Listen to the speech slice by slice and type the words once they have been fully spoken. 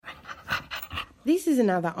This is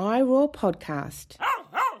another iRaw podcast.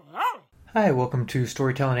 Hi, welcome to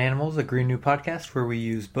Storytelling Animals, a green new podcast where we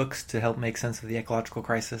use books to help make sense of the ecological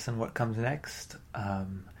crisis and what comes next.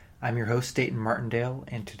 I'm your host, Dayton Martindale,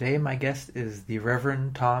 and today my guest is the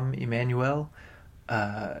Reverend Tom Emanuel.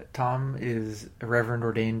 Tom is a reverend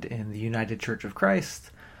ordained in the United Church of Christ.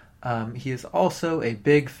 He is also a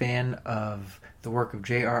big fan of the work of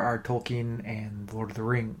J.R.R. Tolkien and The Lord of the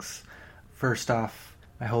Rings. First off,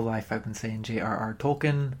 my whole life I've been saying J.R.R.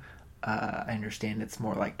 Tolkien. I understand it's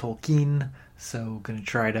more like Tolkien, so going to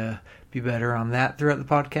try to be better on that throughout the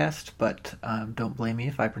podcast, but don't blame me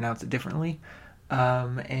if I pronounce it differently.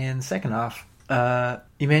 And second off,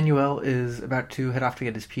 Emanuel is about to head off to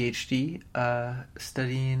get his PhD,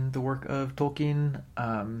 studying the work of Tolkien,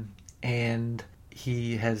 and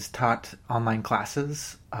he has taught online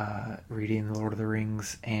classes, reading The Lord of the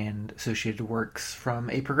Rings and associated works from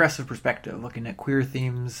a progressive perspective, looking at queer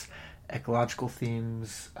themes, ecological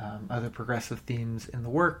themes, other progressive themes in the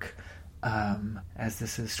work. As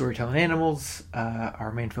this is Storytelling Animals,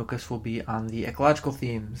 our main focus will be on the ecological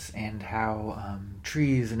themes and how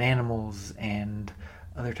trees and animals and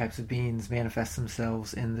other types of beings manifest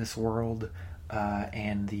themselves in this world,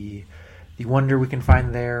 and the wonder we can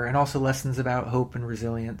find there, and also lessons about hope and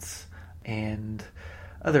resilience and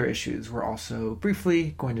other issues. We're also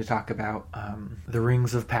briefly going to talk about The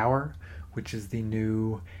Rings of Power, which is the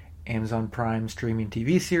new Amazon Prime streaming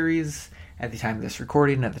TV series. At the time of this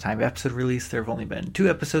recording, at the time of episode release, there have only been 2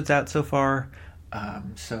 episodes out so far.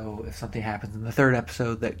 So if something happens in the 3rd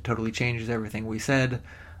episode that totally changes everything we said,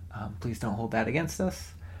 please don't hold that against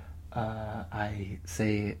us. I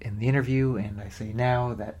say in the interview, and I say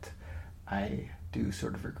now, that I do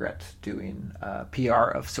sort of regret doing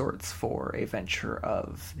PR of sorts for a venture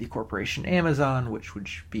of the corporation Amazon, which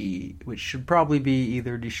should probably be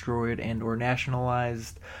either destroyed and or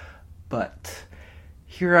nationalized. But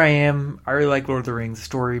here I am. I really like Lord of the Rings. The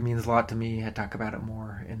story means a lot to me. I talk about it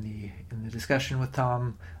more in the discussion with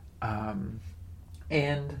Tom.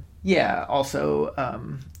 And yeah, also,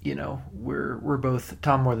 we're both,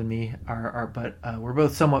 Tom more than me, but we're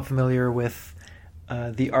both somewhat familiar with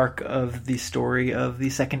the arc of the story of the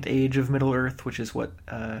Second Age of Middle-earth, which is what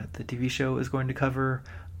the TV show is going to cover.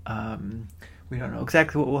 We don't know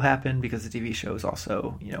exactly what will happen because the TV show is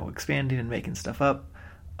also, expanding and making stuff up,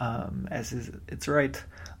 as is its right.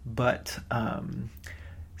 But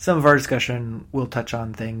some of our discussion will touch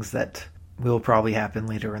on things that will probably happen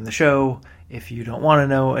later in the show. If you don't want to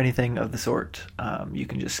know anything of the sort, you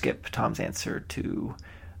can just skip Tom's answer to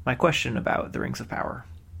my question about the Rings of Power.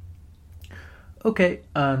 Okay,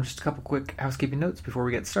 just a couple quick housekeeping notes before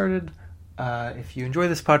we get started. If you enjoy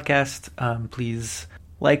this podcast, please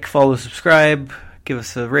like, follow, subscribe, give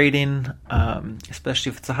us a rating, especially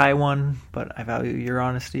if it's a high one, but I value your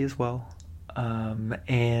honesty as well.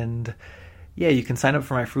 And yeah, you can sign up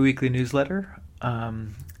for my free weekly newsletter.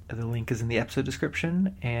 The link is in the episode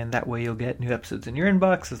description, and that way you'll get new episodes in your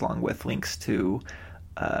inbox, along with links to,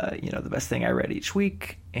 the best thing I read each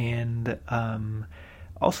week. And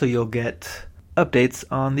also you'll get updates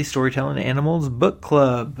on the Storytelling Animals Book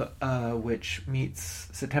Club, which meets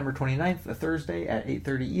September 29th, a Thursday, at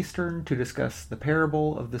 8:30 Eastern to discuss The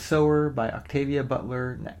Parable of the Sower by Octavia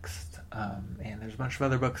Butler next. And there's a bunch of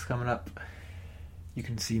other books coming up. You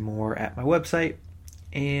can see more at my website.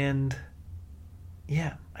 And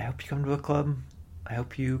yeah, I hope you come to the club. I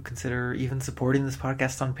hope you consider even supporting this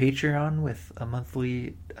podcast on Patreon with a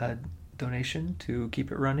monthly donation to keep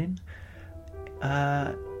it running.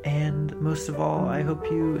 And most of all, I hope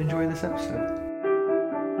you enjoy this episode.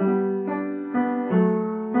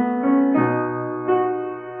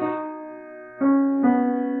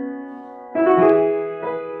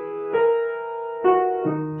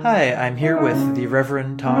 Hi, I'm here with the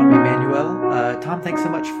Reverend Tom Emanuel. Tom, thanks so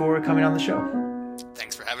much for coming on the show.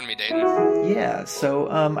 Thanks for having me, Dayton. Yeah, so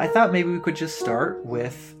I thought maybe we could just start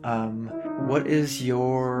with what is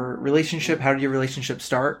your relationship? How did your relationship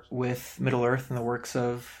start with Middle-earth and the works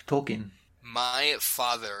of Tolkien? My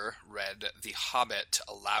father read The Hobbit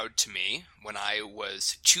aloud to me when I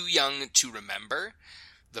was too young to remember.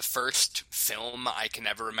 The first film I can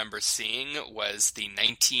ever remember seeing was the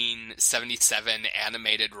 1977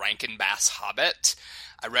 animated Rankin Bass Hobbit.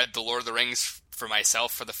 I read The Lord of the Rings for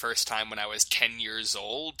myself for the first time when I was 10 years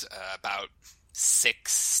old, about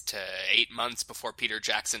 6 to 8 months before Peter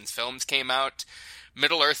Jackson's films came out.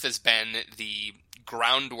 Middle-earth has been the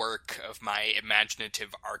groundwork of my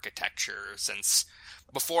imaginative architecture since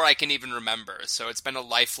before I can even remember. So it's been a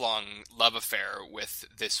lifelong love affair with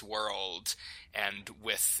this world and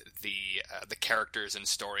with the characters and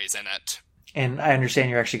stories in it. And I understand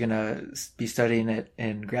you're actually going to be studying it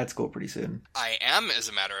in grad school pretty soon. I am, as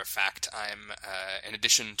a matter of fact. I'm, in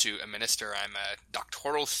addition to a minister, I'm a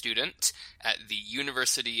doctoral student at the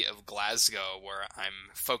University of Glasgow, where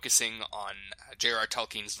I'm focusing on J.R.R.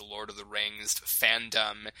 Tolkien's The Lord of the Rings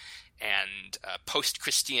fandom and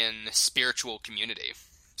post-Christian spiritual community.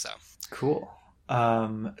 So cool.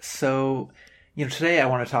 So, today I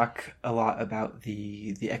want to talk a lot about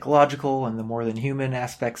the ecological and the more than human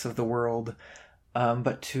aspects of the world.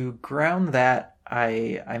 But to ground that,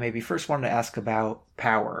 I maybe first wanted to ask about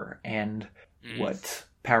power and what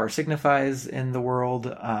power signifies in the world.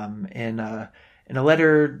 In a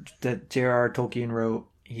letter that J.R.R. Tolkien wrote,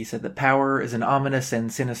 he said that power is an ominous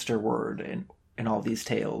and sinister word in all these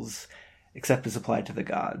tales, except as applied to the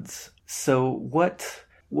gods. So what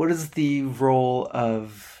is the role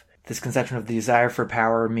of this conception of the desire for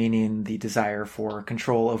power, meaning the desire for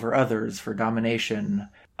control over others, for domination?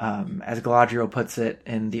 As Galadriel puts it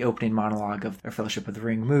in the opening monologue of their Fellowship of the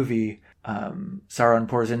Ring movie, Sauron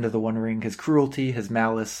pours into the One Ring his cruelty, his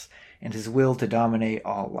malice, and his will to dominate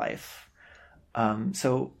all life.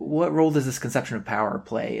 So what role does this conception of power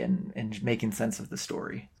play in making sense of the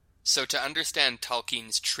story? So to understand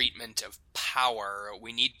Tolkien's treatment of power,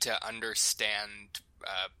 we need to understand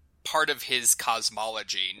part of his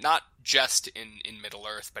cosmology, not just in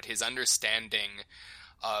Middle-earth, but his understanding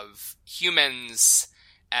of humans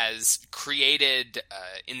as created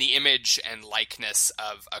in the image and likeness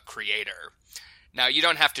of a creator. Now, you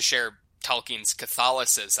don't have to share Tolkien's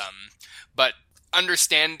Catholicism, but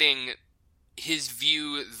understanding his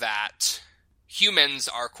view that humans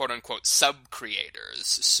are quote-unquote sub-creators,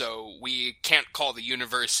 so we can't call the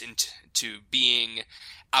universe into being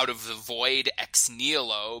out of the void ex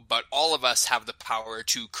nihilo, but all of us have the power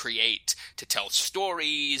to create, to tell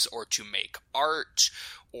stories, or to make art,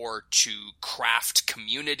 or to craft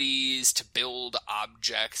communities, to build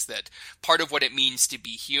objects. That part of what it means to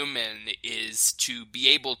be human is to be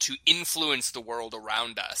able to influence the world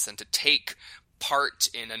around us and to take part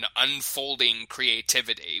in an unfolding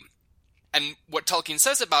creativity. And what Tolkien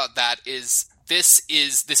says about that is this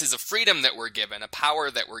is a freedom that we're given, a power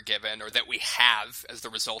that we're given, or that we have as the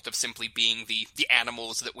result of simply being the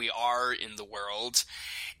animals that we are in the world.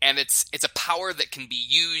 And it's a power that can be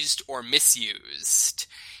used or misused.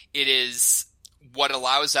 It is what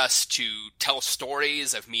allows us to tell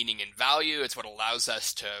stories of meaning and value. It's what allows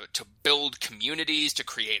us to build communities, to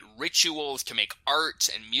create rituals, to make art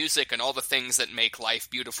and music and all the things that make life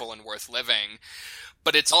beautiful and worth living.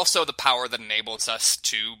 But it's also the power that enables us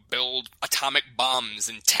to build atomic bombs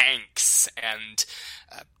and tanks and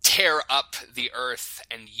tear up the earth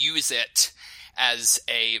and use it as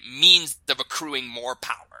a means of accruing more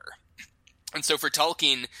power. And so for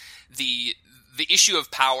Tolkien, the issue of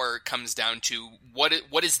power comes down to what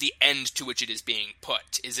is the end to which it is being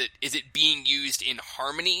put? Is it being used in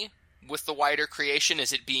harmony with the wider creation?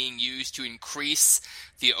 Is it being used to increase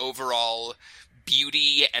the overall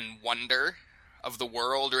beauty and wonder of the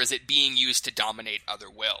world, or is it being used to dominate other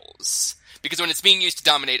wills? Because when it's being used to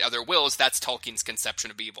dominate other wills, that's Tolkien's conception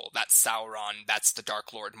of evil. That's Sauron. That's the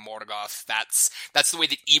Dark Lord Morgoth. That's the way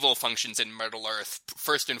that evil functions in Middle-earth,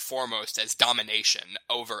 first and foremost as domination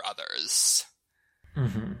over others.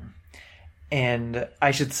 Mm-hmm. And I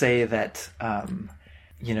should say that, I'm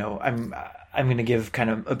going to give kind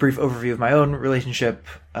of a brief overview of my own relationship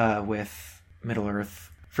with Middle-earth.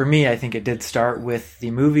 For me, I think it did start with the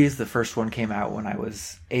movies. The first one came out when I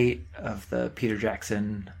was 8, of the Peter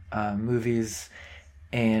Jackson movies.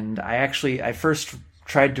 And I first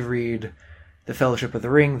tried to read The Fellowship of the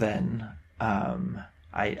Ring then.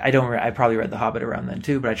 I probably read The Hobbit around then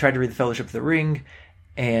too, but I tried to read The Fellowship of the Ring,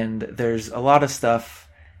 and there's a lot of stuff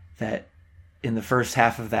that in the first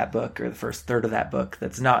half of that book, or the first third of that book,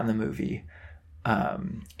 that's not in the movie.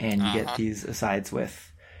 And you get these asides with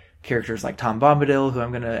characters like Tom Bombadil, who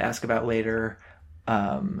I'm going to ask about later,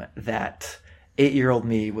 that 8-year-old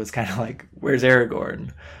me was kind of like, where's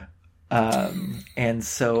Aragorn? And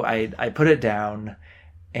so I put it down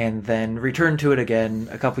and then returned to it again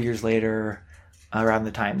a couple years later, around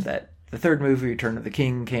the time that the third movie, Return of the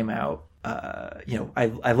King, came out.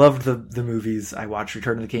 I loved the movies. I watched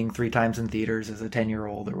Return of the King 3 times in theaters as a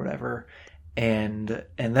 10-year-old or whatever. And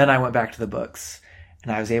then I went back to the books,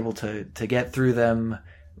 and I was able to get through them,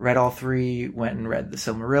 read all 3, went and read the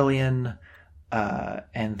Silmarillion,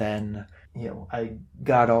 and then, I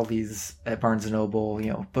got all these at Barnes &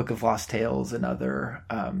 Noble, Book of Lost Tales and other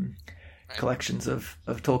collections of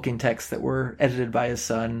Tolkien texts that were edited by his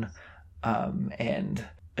son, and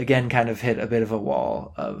again kind of hit a bit of a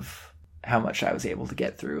wall of how much I was able to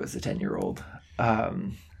get through as a 10-year-old.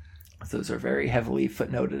 Those are very heavily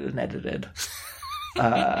footnoted and edited.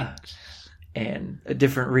 And a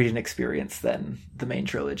different reading experience than the main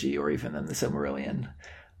trilogy or even than the Silmarillion.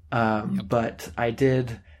 But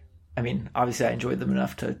obviously I enjoyed them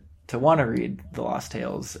enough to want to read The Lost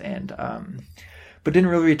Tales, and but didn't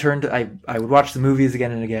really return to, I would watch the movies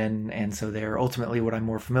again and again, and so they're ultimately what I'm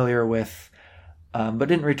more familiar with, but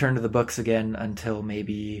didn't return to the books again until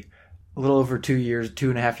maybe a little over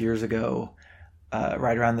 2.5 years ago,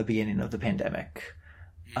 right around the beginning of the pandemic.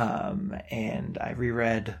 And I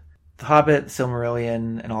reread The Hobbit,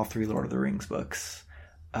 Silmarillion, and all 3 Lord of the Rings books,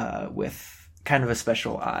 with kind of a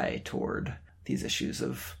special eye toward these issues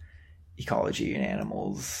of ecology and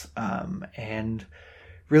animals, and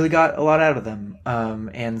really got a lot out of them.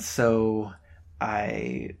 And so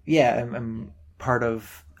I'm part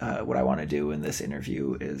of what I want to do in this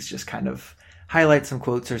interview is just kind of highlight some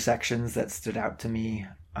quotes or sections that stood out to me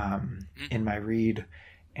in my read,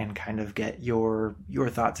 and kind of get your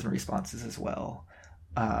thoughts and responses as well.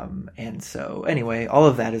 And so anyway, all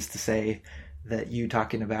of that is to say that you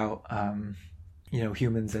talking about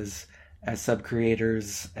humans as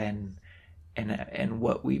sub-creators and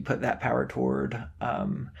what we put that power toward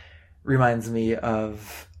reminds me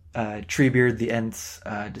of Treebeard the Ent's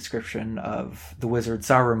description of the wizard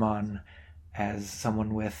Saruman as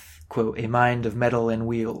someone with, quote, a mind of metal and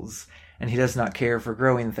wheels, and he does not care for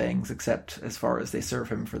growing things except as far as they serve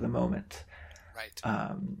him for the moment. Right.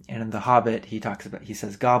 And in The Hobbit, he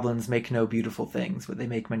says, goblins make no beautiful things, but they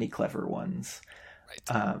make many clever ones.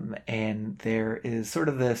 Right. And there is sort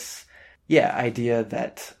of this, idea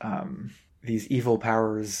that these evil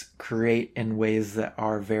powers create in ways that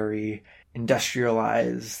are very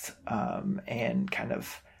industrialized and kind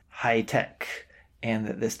of high tech, and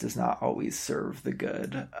that this does not always serve the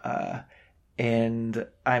good. And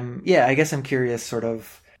I guess I'm curious, sort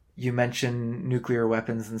of, you mentioned nuclear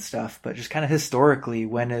weapons and stuff, but just kind of historically,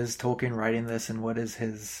 when is Tolkien writing this, and what is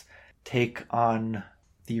his take on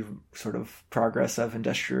the sort of progress of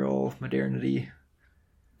industrial modernity?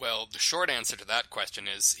 Well, the short answer to that question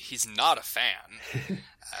is he's not a fan.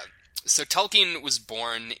 So Tolkien was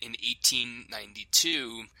born in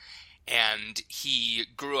 1892, and he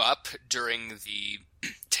grew up during the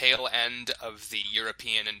tail end of the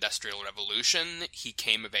European Industrial Revolution. He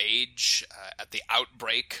came of age at the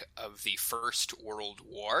outbreak of the First World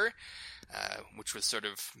War, which was sort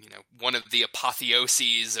of, one of the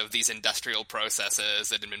apotheoses of these industrial processes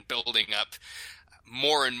that had been building up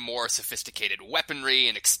more and more sophisticated weaponry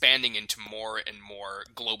and expanding into more and more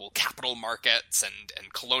global capital markets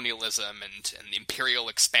and colonialism and imperial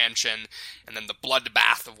expansion, and then the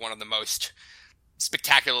bloodbath of one of the most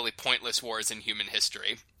spectacularly pointless wars in human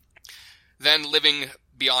history. Then living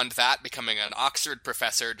beyond that, becoming an Oxford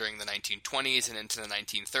professor during the 1920s and into the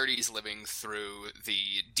 1930s, living through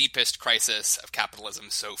the deepest crisis of capitalism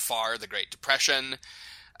so far, the Great Depression,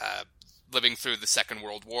 living through the Second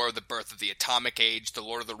World War, the birth of the Atomic Age. The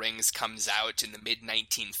Lord of the Rings comes out in the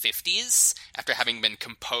mid-1950s, after having been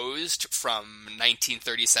composed from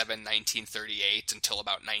 1937, 1938 until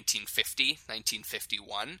about 1950,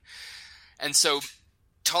 1951. And so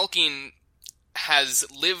Tolkien has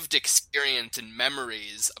lived experience and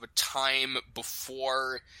memories of a time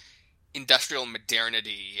before industrial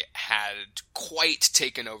modernity had quite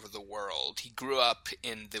taken over the world. He grew up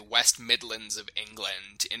in the West Midlands of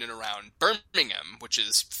England, in and around Birmingham, which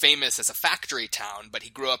is famous as a factory town, but he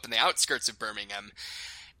grew up in the outskirts of Birmingham,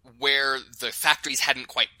 where the factories hadn't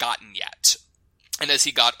quite gotten yet. And as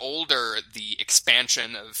he got older, the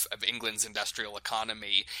expansion of England's industrial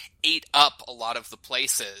economy ate up a lot of the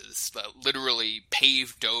places that literally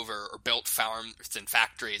paved over or built farms and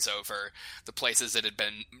factories over the places that had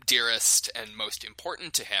been dearest and most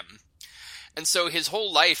important to him. And so his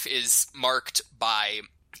whole life is marked by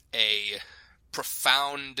a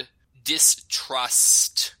profound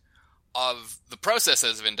distrust of the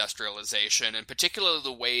processes of industrialization, and particularly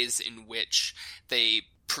the ways in which they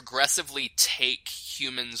progressively take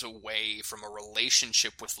humans away from a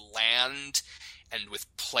relationship with land and with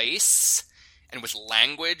place and with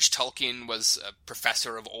language. Tolkien was a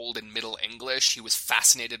professor of Old and Middle English. He was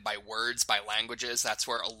fascinated by words, by languages. That's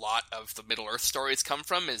where a lot of the Middle-earth stories come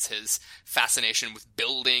from, is his fascination with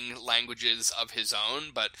building languages of his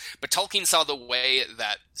own. But Tolkien saw the way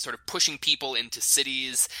that sort of pushing people into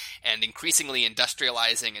cities and increasingly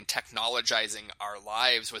industrializing and technologizing our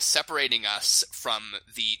lives was separating us from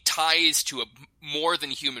the ties to a more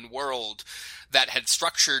than human world that had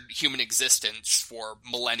structured human existence for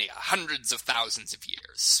millennia, hundreds of thousands of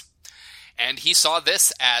years. And he saw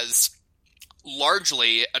this as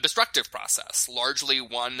largely a destructive process, largely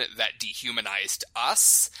one that dehumanized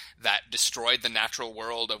us, that destroyed the natural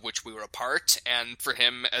world of which we were a part. And for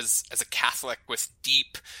him, as a Catholic with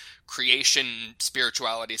deep creation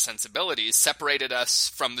spirituality sensibilities, separated us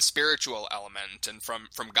from the spiritual element and from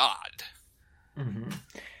God. Mm-hmm.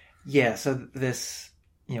 Yeah, so this,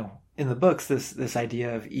 in the books, this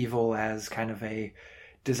idea of evil as kind of a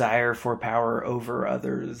desire for power over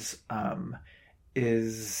others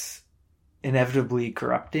is inevitably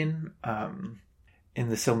corrupting. In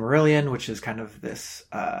the Silmarillion, which is kind of this,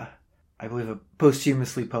 I believe, a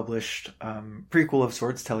posthumously published prequel of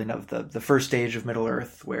sorts, telling of the first age of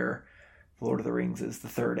Middle-earth, where the Lord of the Rings is the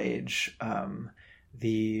third age.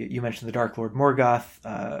 You mentioned the Dark Lord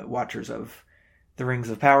Morgoth, Watchers of the Rings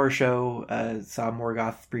of Power show, saw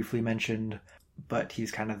Morgoth briefly mentioned, but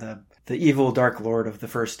he's kind of the evil Dark Lord of the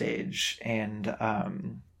first age. And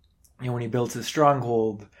when he builds his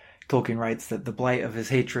stronghold, Tolkien writes that the blight of his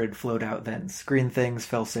hatred flowed out thence. Green things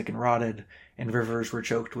fell sick and rotted, and rivers were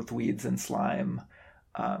choked with weeds and slime.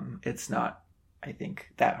 It's not, I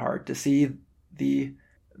think, that hard to see the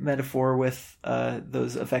metaphor with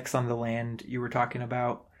those effects on the land you were talking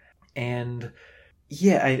about. And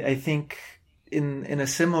yeah, I think in a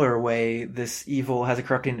similar way, this evil has a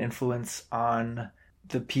corrupting influence on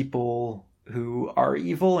the people who are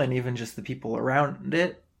evil and even just the people around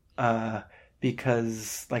it.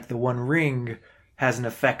 Because like the One Ring has an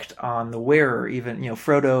effect on the wearer. Even,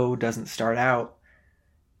 Frodo doesn't start out.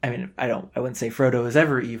 I mean, I wouldn't say Frodo is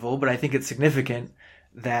ever evil, but I think it's significant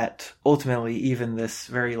that ultimately even this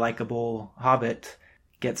very likable hobbit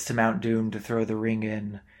gets to Mount Doom to throw the ring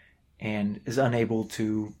in and is unable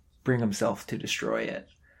to bring himself to destroy it.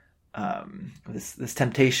 This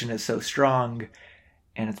temptation is so strong,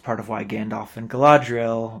 and it's part of why Gandalf and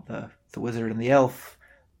Galadriel, the wizard and the elf,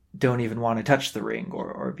 don't even want to touch the ring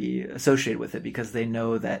or be associated with it, because they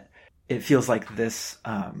know that it feels like this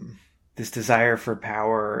desire for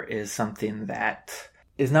power is something that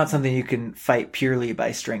is not something you can fight purely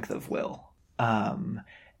by strength of will. And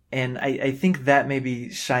I think that maybe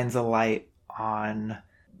shines a light on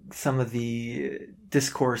some of the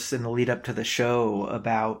discourse in the lead up to the show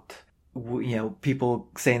about, people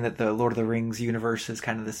saying that the Lord of the Rings universe is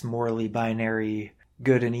kind of this morally binary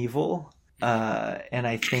good and evil. And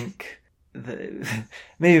I think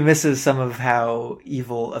maybe misses some of how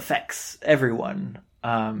evil affects everyone,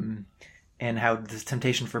 and how this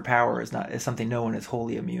temptation for power is something no one is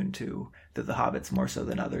wholly immune to, that the hobbits more so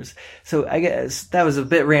than others. So I guess that was a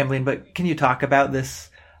bit rambling, but can you talk about this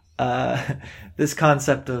this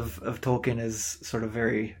concept of Tolkien as sort of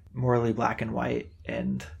very morally black and white,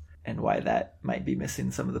 and why that might be missing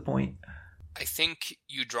some of the point? I think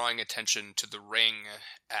you drawing attention to the ring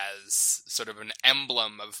as sort of an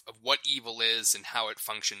emblem of what evil is and how it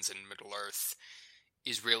functions in Middle-earth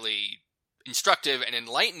is really instructive and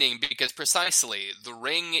enlightening, because precisely the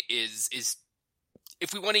ring is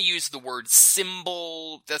if we want to use the word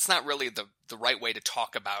symbol, that's not really the right way to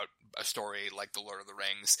talk about a story like The Lord of the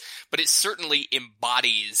Rings, but it certainly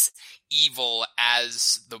embodies evil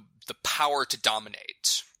as the power to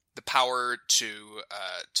dominate, the power to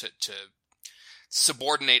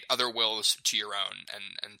subordinate other wills to your own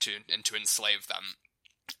and to enslave them.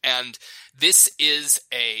 And this is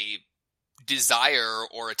a desire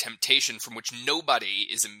or a temptation from which nobody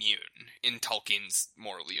is immune in Tolkien's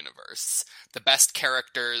moral universe. The best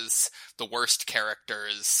characters, the worst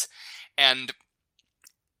characters. And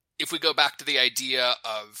if we go back to the idea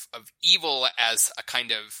of evil as a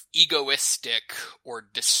kind of egoistic or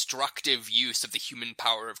destructive use of the human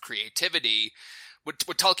power of creativity, what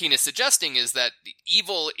Tolkien is suggesting is that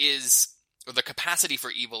evil is, or the capacity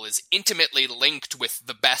for evil is intimately linked with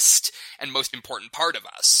the best and most important part of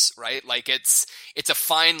us, right? Like it's a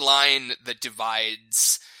fine line that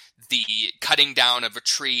divides the cutting down of a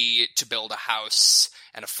tree to build a house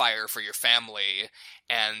and a fire for your family,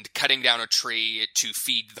 and cutting down a tree to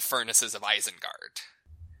feed the furnaces of Isengard,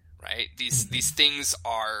 right? These things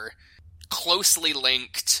are closely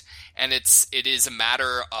linked, and it is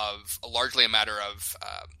largely a matter of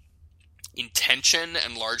intention,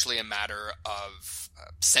 and largely a matter of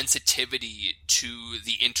sensitivity to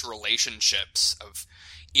the interrelationships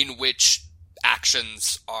in which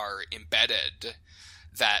actions are embedded,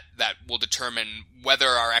 that will determine whether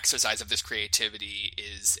our exercise of this creativity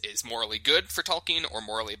is morally good for Tolkien or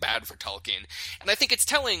morally bad for Tolkien. And I think it's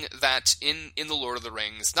telling that in The Lord of the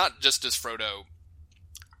Rings, not just does Frodo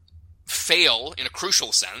fail in a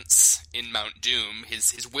crucial sense in Mount Doom,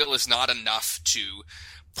 his will is not enough to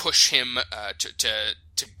push him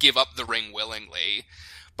to give up the ring willingly,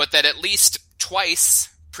 but that at least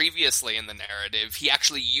twice previously in the narrative, he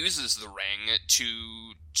actually uses the ring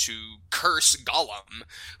to curse Gollum,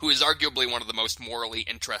 who is arguably one of the most morally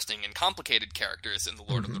interesting and complicated characters in the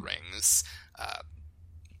Lord of the Rings,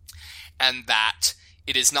 and that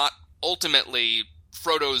it is not ultimately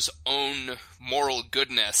Frodo's own moral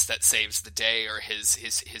goodness that saves the day, or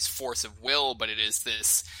his force of will, but it is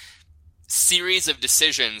this series of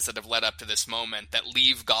decisions that have led up to this moment that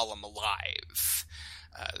leave Gollum alive.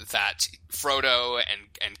 That Frodo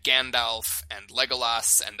and Gandalf and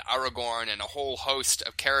Legolas and Aragorn and a whole host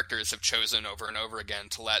of characters have chosen over and over again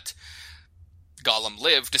to let Gollum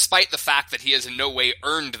live, despite the fact that he has in no way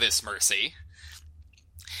earned this mercy.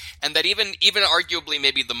 And that even arguably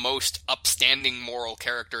maybe the most upstanding moral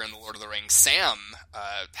character in The Lord of the Rings, Sam,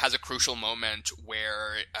 has a crucial moment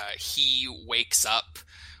where he wakes up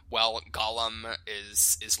while Gollum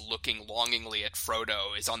is looking longingly at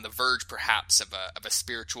Frodo, is on the verge perhaps of a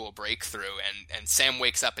spiritual breakthrough, and Sam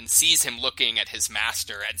wakes up and sees him looking at his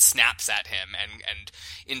master and snaps at him and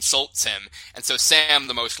insults him. And so Sam,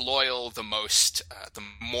 the most loyal, the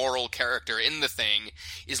moral character in the thing,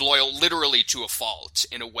 is loyal literally to a fault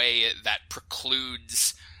in a way that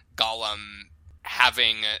precludes Gollum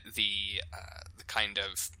having the kind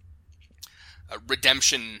of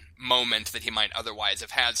redemption moment that he might otherwise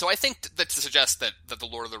have had. So I think that to suggest that The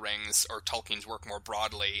Lord of the Rings, or Tolkien's work more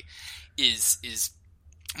broadly, is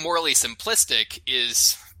morally simplistic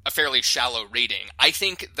is a fairly shallow reading. I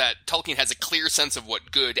think that Tolkien has a clear sense of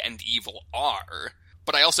what good and evil are,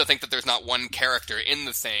 but I also think that there's not one character in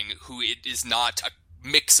the thing who it is not a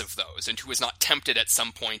mix of those, and who is not tempted at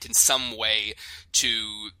some point in some way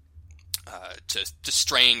to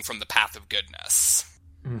straying from the path of goodness.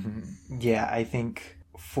 Mm-hmm. Yeah, I think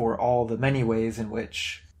for all the many ways in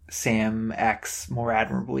which Sam acts more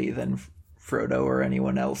admirably than Frodo or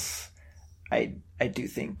anyone else, I do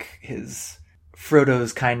think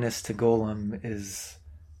Frodo's kindness to Gollum is,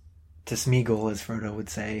 to Smeagol, as Frodo would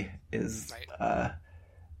say, is right.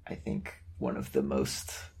 I think one of the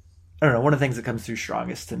things that comes through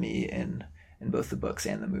strongest to me in both the books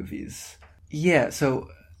and the movies. Yeah, so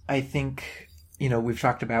I think, we've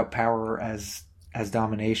talked about power as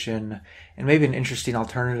domination, and maybe an interesting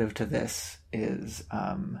alternative to this is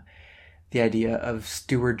the idea of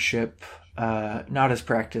stewardship, not as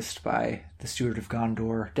practiced by the steward of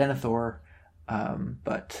Gondor, Denethor,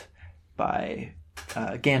 but by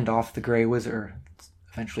Gandalf, the Grey Wizard,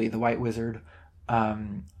 eventually the White Wizard.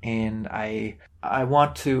 And I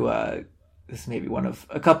want to, this may be one of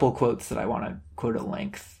a couple quotes that I want to quote at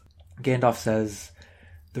length. Gandalf says,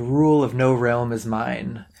 "The rule of no realm is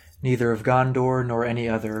mine, neither of Gondor nor any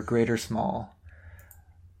other, great or small.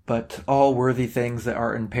 But all worthy things that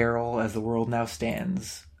are in peril as the world now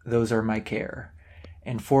stands, those are my care.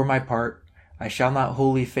 And for my part, I shall not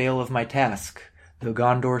wholly fail of my task, though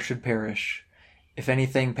Gondor should perish. If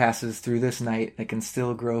anything passes through this night that can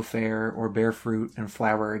still grow fair or bear fruit and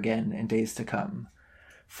flower again in days to come.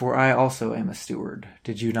 For I also am a steward.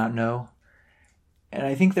 Did you not know?" And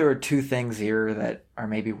I think there are two things here that are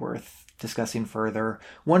maybe worth discussing further.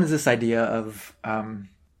 One is this idea of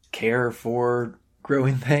care for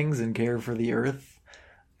growing things and care for the earth.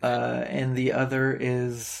 And the other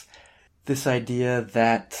is this idea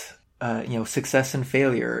that, success and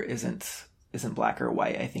failure isn't black or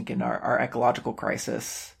white. I think in our ecological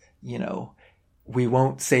crisis, we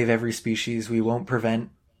won't save every species. We won't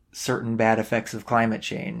prevent certain bad effects of climate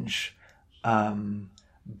change.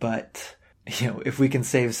 But, if we can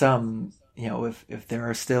save some, if there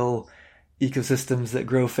are still ecosystems that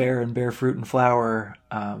grow fair and bear fruit and flower,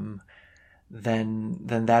 then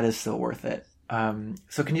that is still worth it.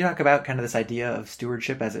 So can you talk about kind of this idea of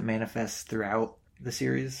stewardship as it manifests throughout the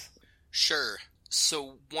series? Sure.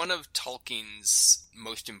 So one of Tolkien's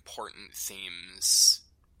most important themes,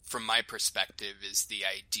 from my perspective, is the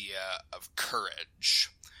idea of courage.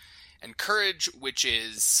 And courage, which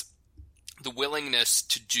is the willingness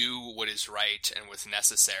to do what is right and what's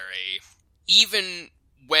necessary, even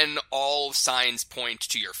when all signs point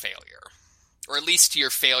to your failure, or at least to your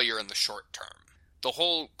failure in the short term. The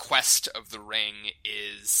whole quest of the ring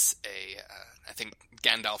is I think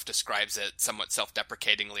Gandalf describes it somewhat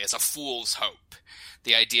self-deprecatingly as a fool's hope.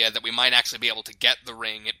 The idea that we might actually be able to get the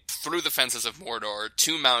ring through the fences of Mordor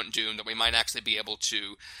to Mount Doom, that we might actually be able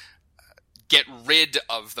to get rid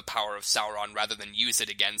of the power of Sauron rather than use it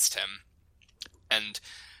against him. And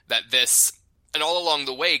that and all along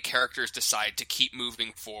the way, characters decide to keep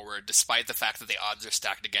moving forward, despite the fact that the odds are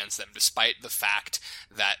stacked against them, despite the fact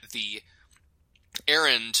that the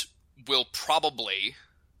errand will probably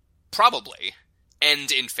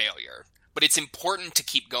end in failure. But it's important to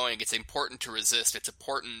keep going, it's important to resist, it's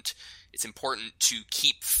important it's important to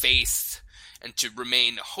keep faith and to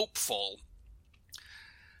remain hopeful,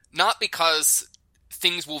 not because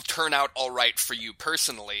things will turn out all right for you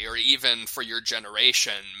personally or even for your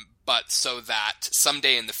generation, but so that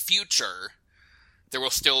someday in the future there will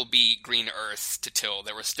still be green earth to till.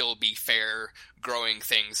 There will still be fair growing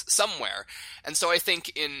things somewhere. And so I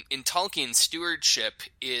think in Tolkien, stewardship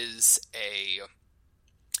is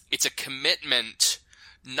it's a commitment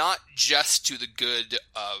not just to the good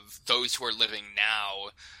of those who are living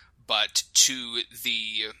now, but to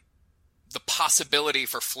the possibility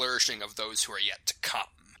for flourishing of those who are yet to come.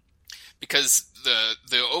 Because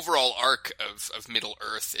the overall arc of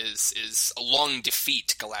Middle-earth is a long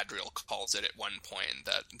defeat, Galadriel calls it at one point,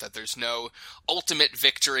 that there's no ultimate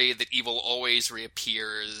victory, that evil always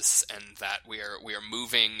reappears, and that we are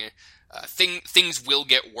moving, things will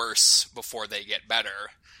get worse before they get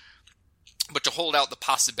better. But to hold out the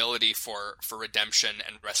possibility for redemption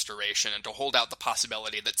and restoration, and to hold out the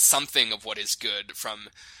possibility that something of what is good from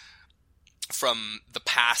the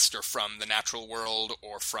past or from the natural world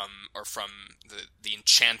or from the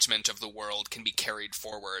enchantment of the world can be carried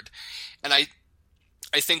forward. And I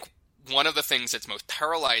think one of the things that's most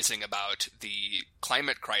paralyzing about the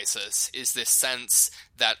climate crisis is this sense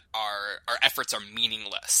that our efforts are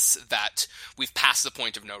meaningless, that we've passed the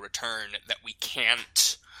point of no return, that we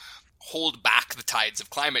can't hold back the tides of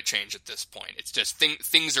climate change at this point. It's just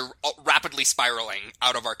things are rapidly spiraling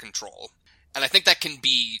out of our control. And I think that can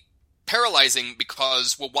be paralyzing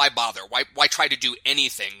because, well, why bother? Why try to do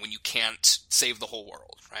anything when you can't save the whole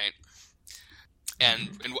world, right? And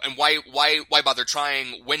why bother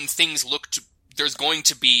trying when things there's going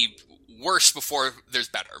to be worse before there's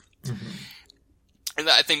better? Mm-hmm. And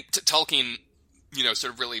I think Tolkien,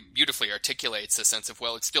 sort of really beautifully articulates a sense of,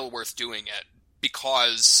 well, it's still worth doing it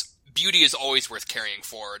because beauty is always worth carrying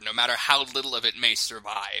forward, no matter how little of it may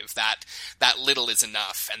survive. That little is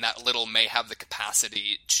enough, and that little may have the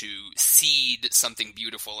capacity to seed something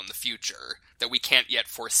beautiful in the future that we can't yet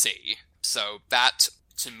foresee. So that,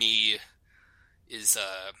 to me, is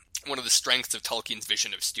one of the strengths of Tolkien's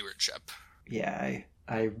vision of stewardship. Yeah,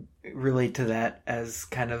 I relate to that as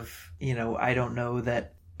kind of, I don't know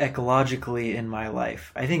that ecologically in my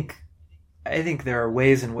life. I think there are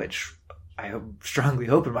ways in which I strongly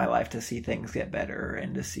hope in my life to see things get better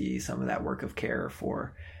and to see some of that work of care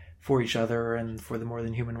for each other and for the more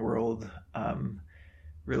than human world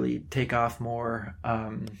really take off more.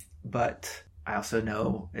 But I also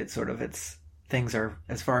know things are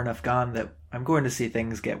as far enough gone that I'm going to see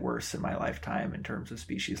things get worse in my lifetime in terms of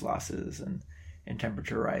species losses and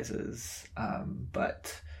temperature rises.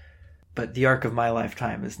 But the arc of my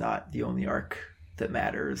lifetime is not the only arc that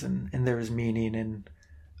matters, and there is meaning in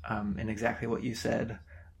exactly what you said.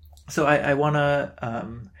 So I want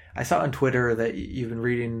to, I saw on Twitter that you've been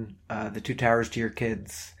reading The Two Towers to your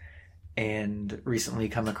kids and recently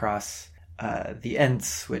come across The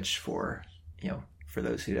Ents, which for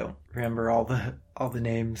those who don't remember all the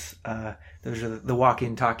names, those are the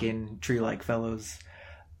walking, talking, tree-like fellows.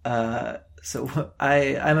 So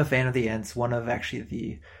I'm a fan of The Ents. One of actually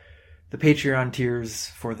the Patreon tiers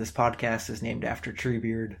for this podcast is named after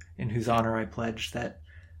Treebeard, in whose honor I pledge that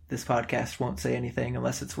this podcast won't say anything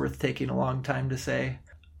unless it's worth taking a long time to say.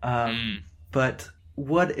 But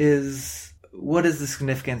what is the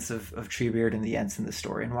significance of Treebeard and the Ents in the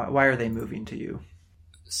story, and why are they moving to you?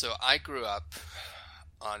 So I grew up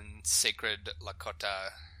on sacred Lakota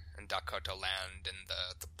and Dakota land in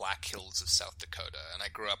the Black Hills of South Dakota, and I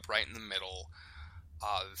grew up right in the middle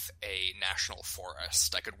of a national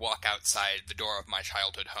forest. I could walk outside the door of my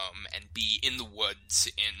childhood home and be in the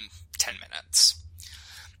woods in 10 minutes.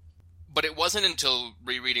 But it wasn't until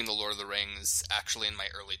rereading The Lord of the Rings, actually in my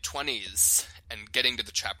early 20s, and getting to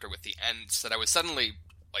the chapter with the Ents, that I was suddenly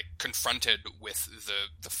confronted with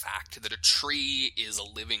the fact that a tree is a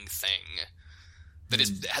living thing that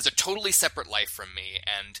has a totally separate life from me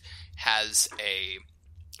and has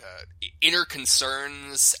inner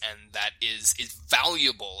concerns, and that is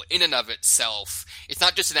valuable in and of itself. It's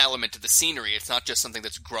not just an element of the scenery. It's not just something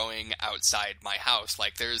that's growing outside my house.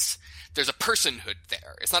 There's a personhood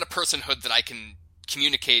there. It's not a personhood that I can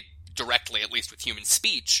communicate directly, at least with human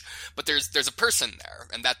speech, but there's a person there,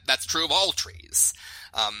 and that's true of all trees.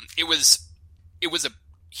 It was a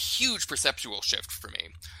huge perceptual shift for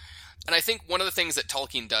me. And I think one of the things that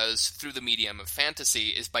Tolkien does through the medium of fantasy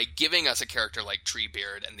is by giving us a character like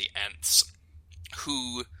Treebeard and the Ents,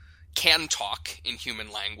 who can talk in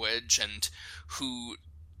human language and who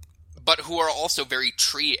are also very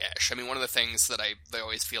tree-ish. I mean, one of the things that I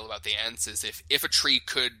always feel about the Ents is if a tree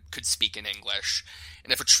could speak in English,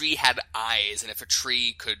 and if a tree had eyes, and if a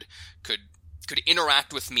tree could could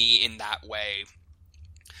interact with me in that way.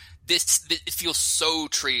 This it feels so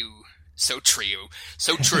true to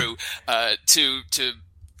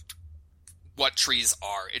what trees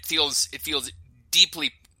are. It feels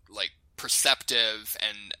deeply like perceptive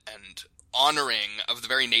and honoring of the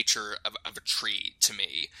very nature of a tree to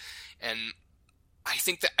me. And I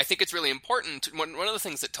think it's really important. One of the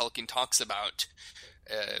things that Tolkien talks about,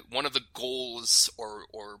 one of the goals or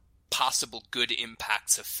possible good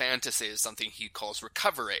impacts of fantasy is something he calls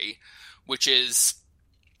recovery, which is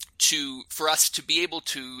for us to be able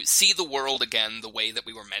to see the world again the way that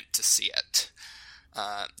we were meant to see it.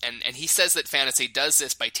 And he says that fantasy does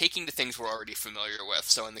this by taking the things we're already familiar with.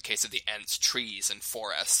 So in the case of the Ents, trees and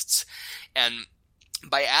forests, and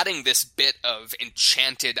by adding this bit of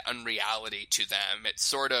enchanted unreality to them, it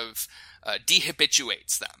sort of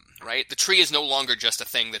dehabituates them, right? The tree is no longer just a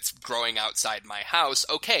thing that's growing outside my house.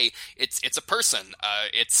 Okay, it's a person.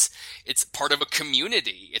 It's part of a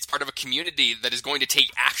community. It's part of a community that is going to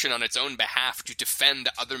take action on its own behalf to defend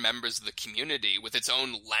other members of the community with its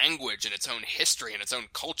own language and its own history and its own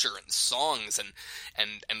culture and songs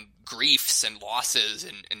and griefs and losses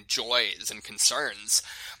and joys and concerns.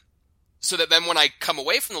 So that then when I come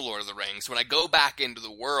away from the Lord of the Rings, when I go back into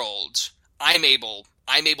the world, I'm able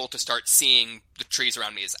to start seeing the trees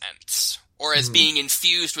around me as Ents, or as being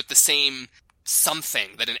infused with the same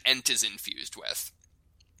something that an Ent is infused with.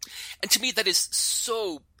 And to me, that is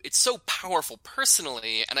it's so powerful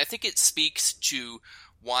personally, and I think it speaks to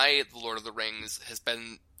why the Lord of the Rings has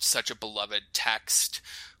been such a beloved text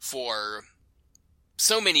for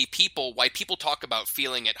so many people, why people talk about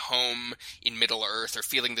feeling at home in Middle-earth or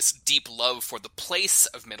feeling this deep love for the place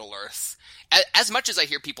of Middle-earth. As much as I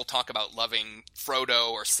hear people talk about loving Frodo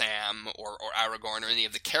or Sam or Aragorn or any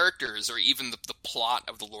of the characters or even the plot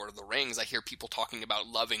of The Lord of the Rings, I hear people talking about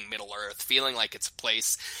loving Middle-earth, feeling like it's a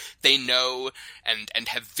place they know and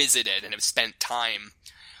have visited and have spent time.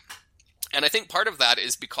 And I think part of that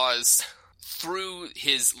is because through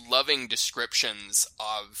his loving descriptions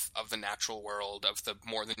of the natural world, of the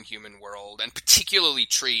more than human world, and particularly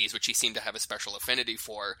trees, which he seemed to have a special affinity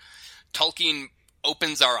for, Tolkien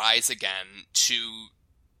opens our eyes again to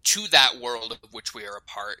that world of which we are a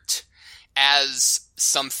part as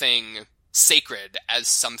something sacred, as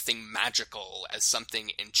something magical, as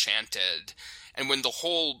something enchanted. And when the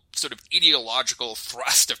whole sort of ideological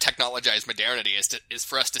thrust of technologized modernity is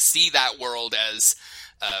for us to see that world as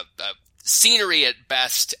scenery at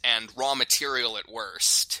best and raw material at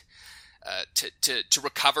worst, to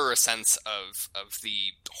recover a sense of the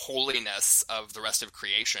holiness of the rest of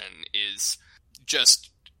creation is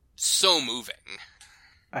just so moving.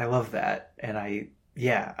 I love that, and I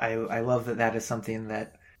love that is something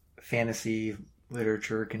that fantasy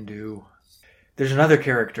literature can do. There's another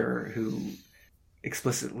character who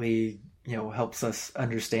explicitly, helps us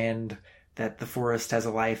understand that the forest has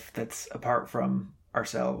a life that's apart from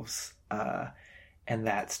ourselves, and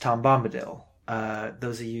that's Tom Bombadil.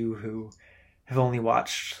 Those of you who have only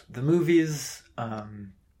watched the movies,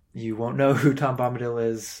 you won't know who Tom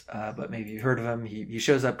Bombadil is, but maybe you've heard of him. He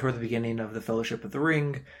shows up toward the beginning of the Fellowship of the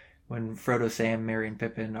Ring when Frodo, Sam, Merry, and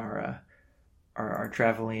Pippin are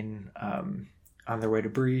traveling on their way to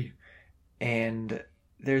Bree, and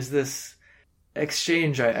there's this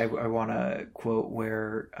exchange I want to quote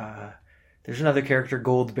where there's another character,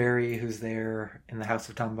 Goldberry, who's there in the House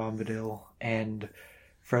of Tom Bombadil, and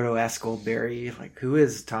Frodo asks Goldberry, like, who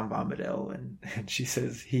is Tom Bombadil? And she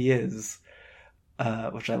says, he is,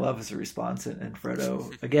 which I love as a response. And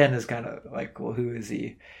Frodo, again, is kind of like, well, who is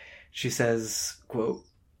he? She says, quote,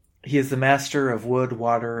 he is the master of wood,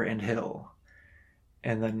 water, and hill.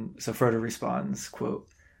 And then, so Frodo responds, quote,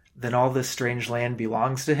 then all this strange land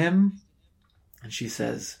belongs to him? And she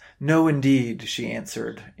says, no, indeed, she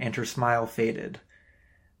answered, and her smile faded.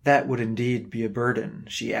 That would indeed be a burden,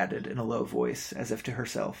 she added in a low voice, as if to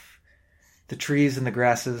herself. The trees and the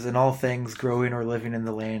grasses and all things growing or living in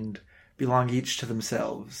the land belong each to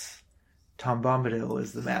themselves. Tom Bombadil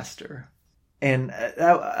is the master. And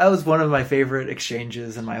that was one of my favorite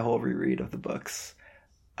exchanges in my whole reread of the books.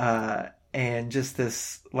 And just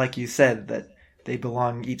this, like you said, that they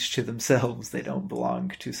belong each to themselves. They don't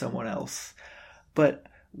belong to someone else. But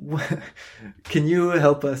can you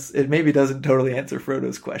help us? It maybe doesn't totally answer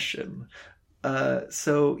Frodo's question.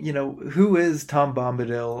 So, who is Tom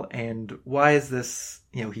Bombadil, and why is this,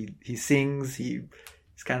 he sings, he's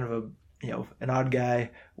kind of an odd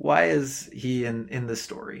guy. Why is he in this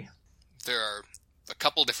story? There are a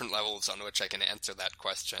couple different levels on which I can answer that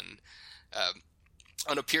question.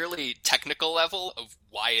 On a purely technical level of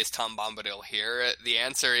why is Tom Bombadil here, the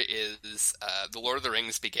answer is The Lord of the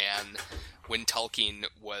Rings began when Tolkien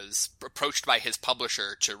was approached by his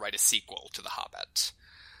publisher to write a sequel to The Hobbit.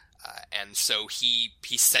 And so he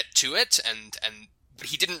set to it, but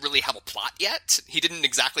he didn't really have a plot yet. He didn't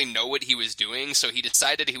exactly know what he was doing, so he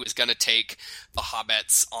decided he was going to take the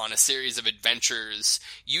hobbits on a series of adventures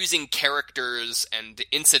using characters and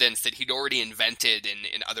incidents that he'd already invented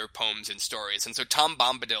in other poems and stories. And so Tom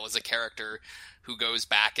Bombadil is a character who goes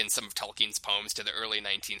back in some of Tolkien's poems to the early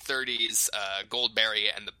 1930s. Goldberry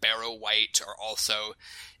and the Barrow Wight are also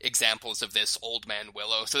examples of this, Old Man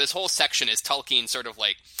Willow. So this whole section is Tolkien sort of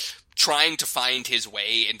like trying to find his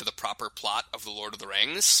way into the proper plot of The Lord of the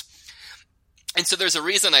Rings. And so there's a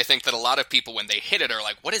reason I think that a lot of people, when they hit it, are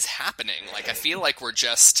like, what is happening? Like, I feel like we're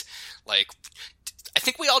just, like, I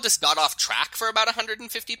think we all just got off track for about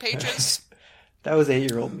 150 pages. That was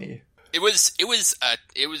 8-year-old me. It was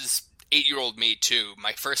 8-year-old me, too.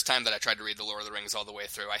 My first time that I tried to read The Lord of the Rings all the way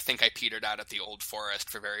through, I think I petered out at the Old Forest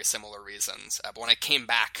for very similar reasons. But when I came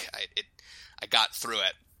back, I got through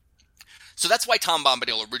it. So that's why Tom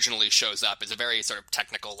Bombadil originally shows up, is a very sort of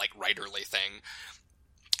technical, like, writerly thing.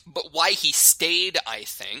 But why he stayed, I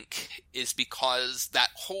think, is because that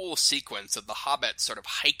whole sequence of the hobbits sort of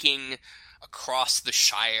hiking across the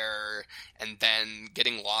Shire and then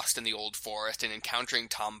getting lost in the Old Forest and encountering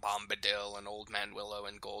Tom Bombadil and Old Man Willow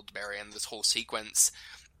and Goldberry, and this whole sequence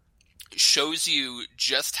shows you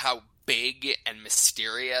just how big and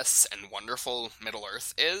mysterious and wonderful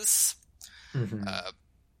Middle-earth is. Mm-hmm.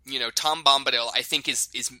 Tom Bombadil, I think, is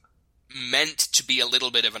meant to be a little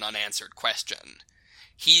bit of an unanswered question.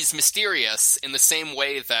 He's mysterious in the same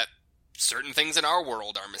way that certain things in our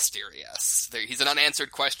world are mysterious. He's an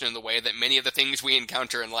unanswered question in the way that many of the things we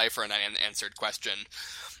encounter in life are an unanswered question.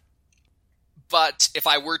 But if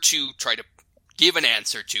I were to try to give an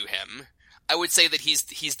answer to him, I would say that he's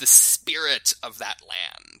the spirit of that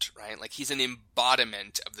land, right? Like, he's an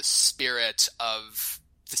embodiment of the spirit of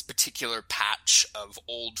this particular patch of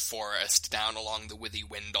old forest down along the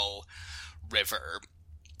Withywindle River,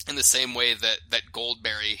 in the same way that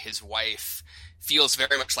Goldberry, his wife, feels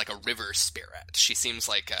very much like a river spirit. She seems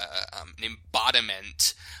like an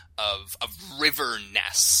embodiment of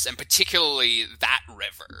riverness, and particularly that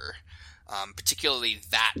river, particularly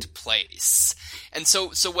that place. And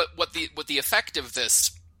so what the effect of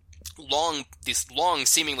this long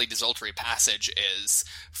seemingly desultory passage is,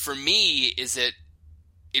 for me, is it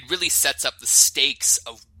really sets up the stakes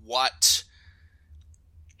of what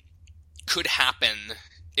could happen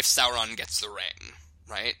if Sauron gets the ring,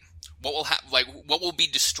 right? What will be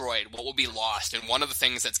destroyed? What will be lost? And one of the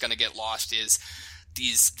things that's going to get lost is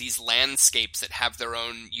these landscapes that have their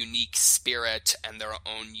own unique spirit and their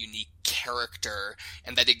own unique character,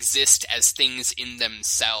 and that exist as things in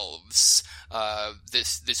themselves.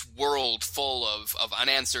 This world full of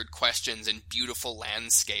unanswered questions and beautiful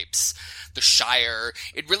landscapes. The Shire,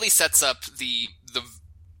 it really sets up the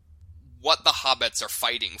what the hobbits are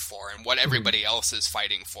fighting for and what everybody else is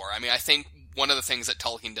fighting for. I mean, I think one of the things that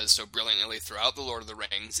Tolkien does so brilliantly throughout The Lord of the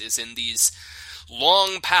Rings is in these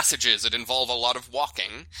long passages that involve a lot of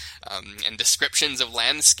walking and descriptions of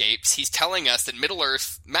landscapes, he's telling us that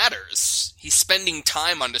Middle-earth matters. He's spending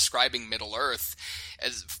time on describing Middle-earth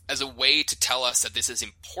as a way to tell us that this is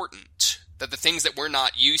important, that the things that we're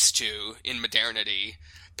not used to in modernity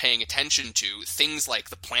paying attention to, things like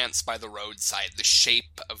the plants by the roadside, the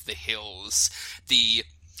shape of the hills, the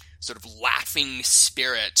sort of laughing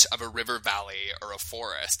spirit of a river valley or a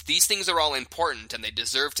forest. These things are all important, and they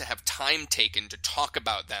deserve to have time taken to talk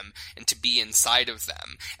about them and to be inside of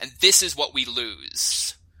them. And this is what we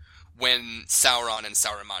lose when Sauron and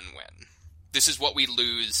Saruman win. This is what we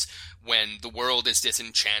lose when the world is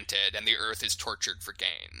disenchanted and the earth is tortured for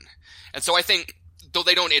gain. And so I think, though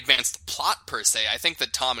they don't advance the plot per se, I think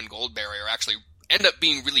that Tom and Goldberry are actually end up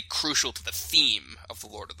being really crucial to the theme of The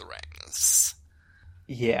Lord of the Rings.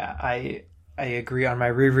 Yeah, I agree. On my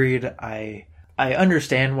reread, I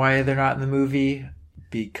understand why they're not in the movie,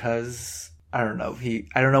 because I don't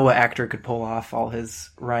know what actor could pull off all his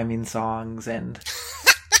rhyming songs, and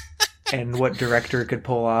and what director could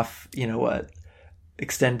pull off, what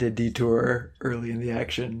extended detour early in the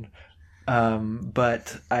action.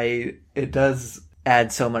 But it does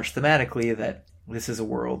add so much thematically that this is a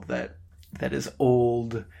world that is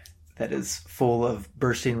old, that is full of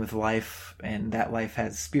bursting with life, and that life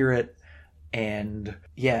has spirit, and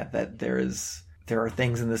that there are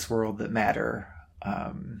things in this world that matter,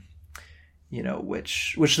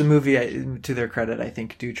 which the movie, to their credit, I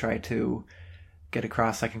think do try to get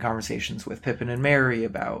across, like in conversations with Pippin and Merry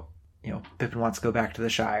about, Pippin wants to go back to the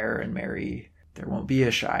Shire, and Merry there won't be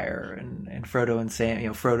a Shire, and Frodo and Sam,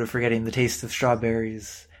 Frodo forgetting the taste of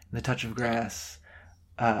strawberries and the touch of grass,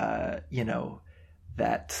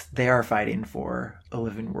 that they are fighting for a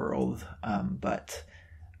living world. But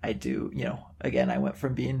I do, again, I went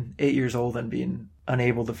from being 8 years old and being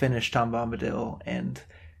unable to finish Tom Bombadil and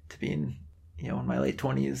to being, in my late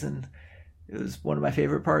 20s, and it was one of my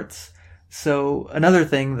favorite parts. So another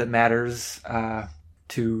thing that matters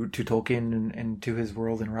to Tolkien and to his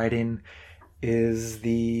world and writing is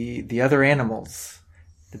the other animals,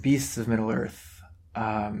 the beasts of Middle-earth.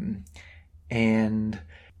 And,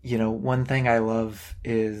 one thing I love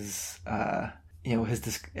is, how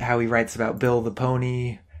he writes about Bill the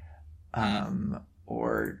pony,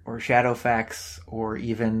 or Shadowfax, or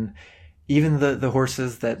even the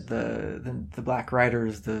horses that the Black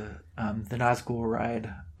Riders, the Nazgul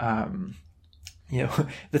ride.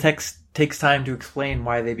 The text takes time to explain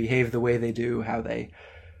why they behave the way they do, how they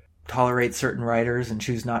tolerate certain riders and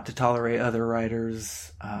choose not to tolerate other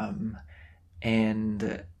riders.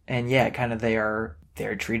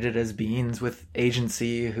 They're treated as beings with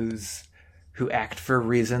agency who act for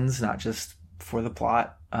reasons, not just for the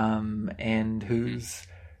plot, and who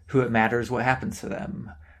it matters what happens to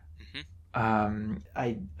them.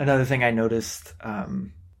 Another thing I noticed,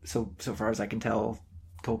 so far as I can tell,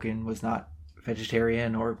 Tolkien was not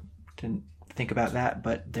vegetarian or didn't think about that,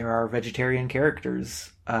 but there are vegetarian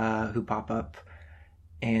characters who pop up,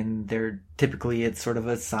 and they're typically, it's sort of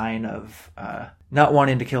a sign of not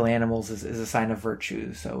wanting to kill animals is a sign of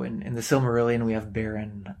virtue. So in the Silmarillion we have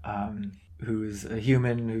Beren, who's a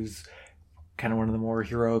human, who's kind of one of the more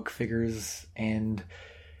heroic figures, and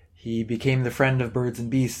he became the friend of birds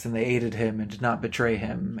and beasts, and they aided him and did not betray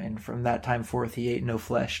him. And from that time forth, he ate no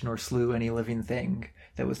flesh, nor slew any living thing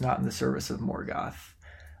that was not in the service of Morgoth.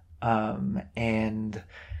 In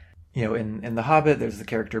The Hobbit, there's the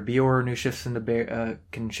character Beorn, who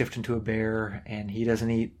can shift into a bear, and he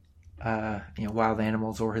doesn't eat, wild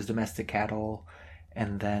animals or his domestic cattle.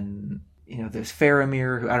 And then, there's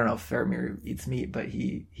Faramir, who, I don't know if Faramir eats meat, but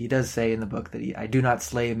he does say in the book that I do not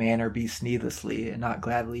slay man or beast needlessly, and not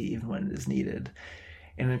gladly even when it is needed.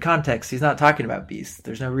 And in context, he's not talking about beasts.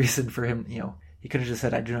 There's no reason for him, he could have just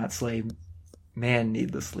said, I do not slay man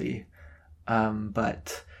needlessly.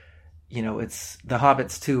 But it's, the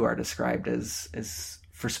hobbits too are described as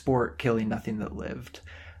for sport, killing nothing that lived.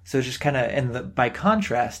 So it's just kind of, and by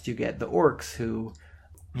contrast, you get the orcs who,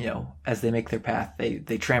 as they make their path,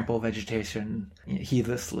 they trample vegetation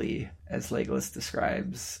heedlessly, as Legolas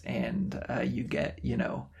describes. And you get,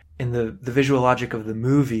 in the visual logic of the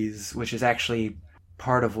movies, which is actually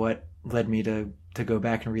part of what led me to go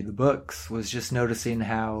back and read the books, was just noticing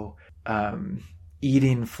how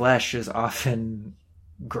eating flesh is often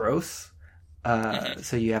gross.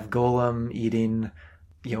 So you have Golem eating,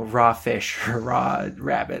 raw fish or raw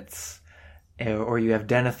rabbits, or you have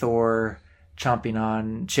Denethor chomping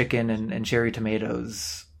on chicken and cherry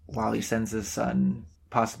tomatoes while he sends his son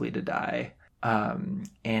possibly to die. And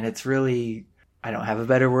it's really, I don't have a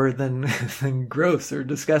better word than gross or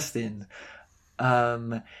disgusting.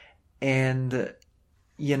 It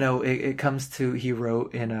comes to, he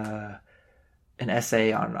wrote in an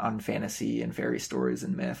essay on fantasy and fairy stories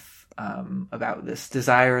and myth, about this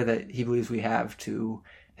desire that he believes we have to,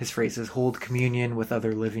 his phrase is, hold communion with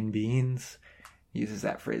other living beings. He uses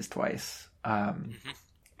that phrase twice.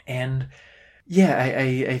 And yeah,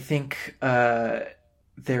 I think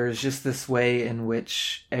there's just this way in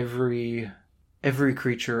which every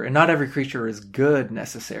creature, and not every creature is good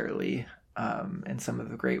necessarily. In some of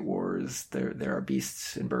the great wars, there are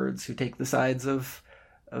beasts and birds who take the sides of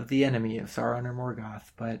the enemy, of Sauron or Morgoth,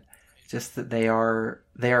 but just that they are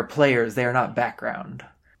players, they are not background.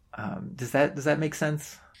 Does that make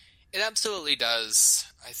sense? It absolutely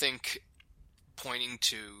does. I think pointing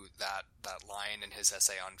to that line in his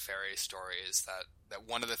essay on fairy stories, that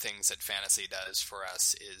one of the things that fantasy does for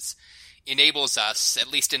us is enables us, at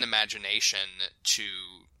least in imagination, to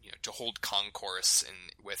hold concourse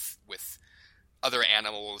with other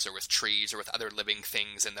animals or with trees or with other living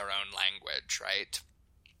things in their own language, right?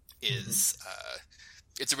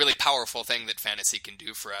 It's a really powerful thing that fantasy can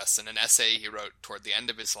do for us. In an essay he wrote toward the end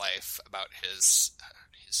of his life about his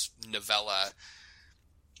novella,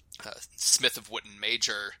 Smith of Wootton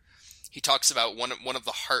Major, he talks about one of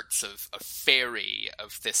the hearts of fairy,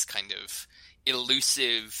 of this kind of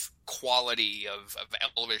elusive quality of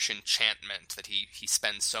elvish enchantment that he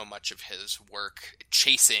spends so much of his work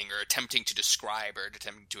chasing or attempting to describe or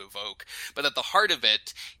attempting to evoke, but at the heart of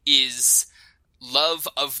it is love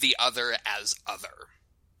of the other as other.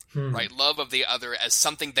 right? Love of the other as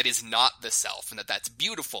something that is not the self, and that's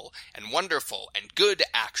beautiful and wonderful and good,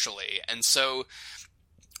 actually. And so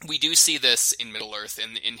we do see this in Middle-earth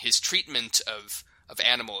in his treatment of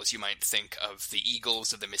animals. You might think of the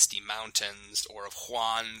eagles of the Misty Mountains, or of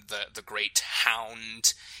Huan, the great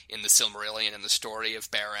hound in the Silmarillion and the story of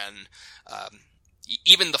Beren.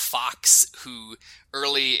 Even the fox, who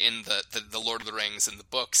early in the Lord of the Rings and the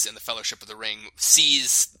books in the Fellowship of the Ring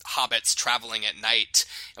sees hobbits traveling at night,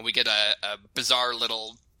 and we get a bizarre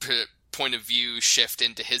little point of view shift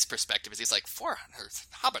into his perspective as he's like, 400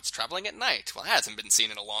 hobbits traveling at night. Well, it hasn't been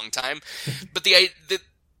seen in a long time. But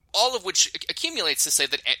all of which accumulates to say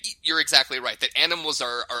that you're exactly right, that animals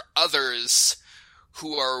are others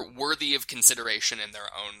who are worthy of consideration in their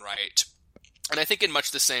own right. And I think in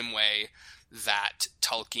much the same way that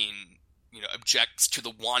Tolkien, objects to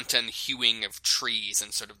the wanton hewing of trees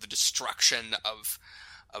and sort of the destruction of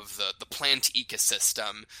the plant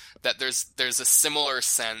ecosystem, that there's a similar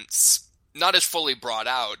sense, not as fully brought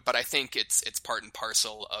out, but I think it's part and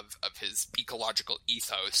parcel of his ecological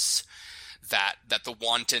ethos, that the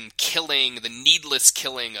wanton killing, the needless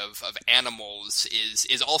killing of animals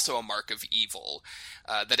is also a mark of evil,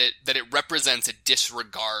 that it represents a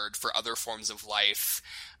disregard for other forms of life.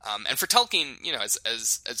 And for Tolkien,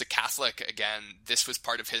 as a Catholic, again, this was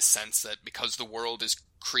part of his sense that because the world is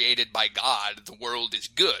created by God, the world is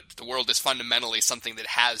good. The world is fundamentally something that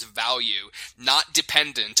has value, not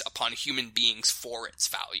dependent upon human beings for its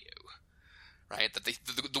value. Right? That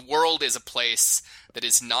the world is a place that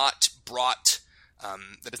is not brought,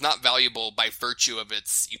 that is not valuable by virtue of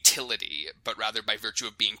its utility, but rather by virtue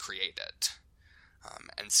of being created.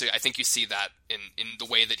 And so I think you see that in the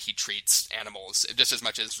way that he treats animals, just as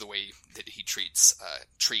much as the way that he treats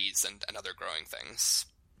trees and other growing things.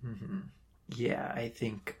 Mm-hmm. Yeah, I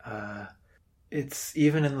think it's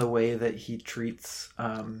even in the way that he treats,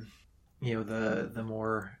 the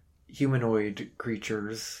more humanoid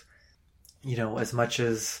creatures. As much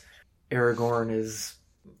as Aragorn is,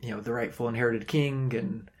 the rightful inherited king,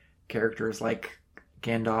 and characters like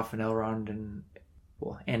Gandalf and Elrond and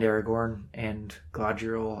Aragorn and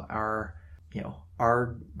Galadriel are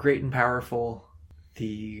great and powerful.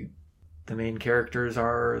 The main characters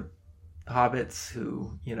are hobbits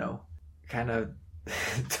who, kind of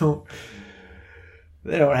don't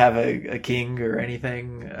have a king or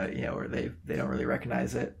anything, or they don't really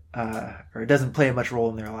recognize it, or it doesn't play much role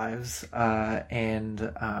in their lives.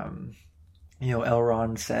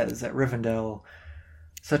 Elrond says at Rivendell,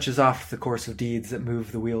 "Such is oft the course of deeds that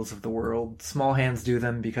move the wheels of the world. Small hands do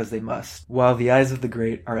them because they must, while the eyes of the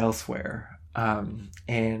great are elsewhere."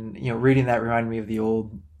 Reading that reminded me of the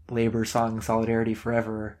old labor song, Solidarity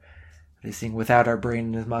Forever. They sing, "Without our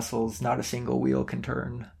brain and muscles, not a single wheel can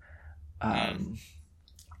turn." I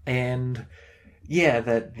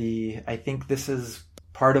think this is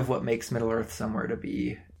part of what makes Middle-earth somewhere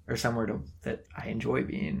that I enjoy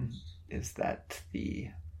being, is that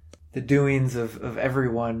the doings of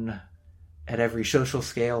everyone at every social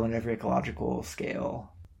scale and every ecological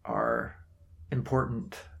scale are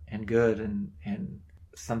important and good and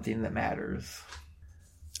something that matters.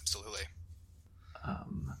 Absolutely.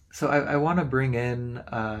 So I want to bring in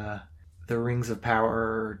the Rings of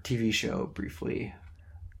Power TV show briefly.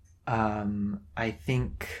 I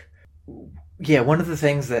think, one of the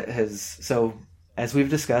things that as we've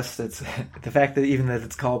discussed, it's the fact that even that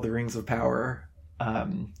it's called the Rings of Power.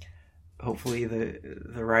 Hopefully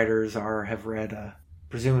the writers have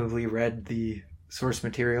presumably read the source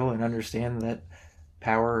material and understand that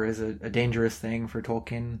power is a dangerous thing for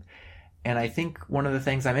Tolkien. And I think one of the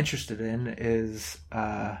things I'm interested in is,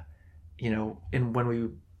 when we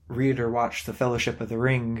read or watch The Fellowship of the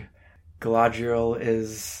Ring, Galadriel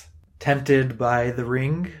is tempted by the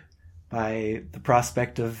ring, by the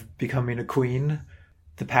prospect of becoming a queen,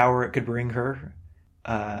 the power it could bring her,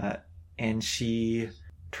 and she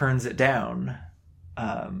turns it down.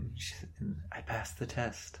 I passed the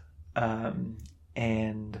test.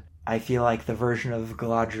 And I feel like the version of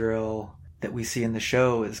Galadriel that we see in the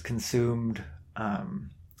show is consumed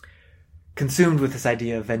with this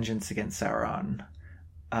idea of vengeance against Sauron.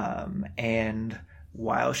 And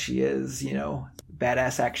while she is,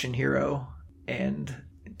 badass action hero, and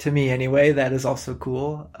to me anyway, that is also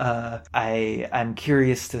cool. I'm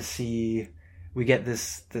curious to see. We get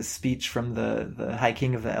this speech from the High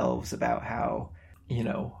King of the Elves about how,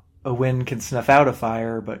 a wind can snuff out a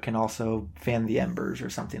fire, but can also fan the embers or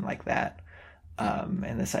something like that.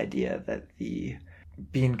 And this idea that the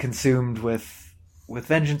being consumed with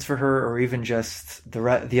vengeance for her, or even just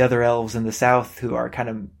the other elves in the south who are kind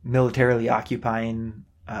of militarily occupying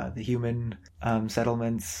the human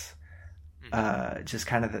settlements, just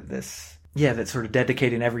kind of that sort of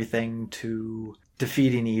dedicating everything to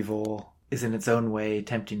defeating evil is in its own way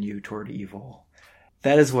tempting you toward evil.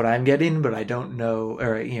 That is what I'm getting, but I don't know,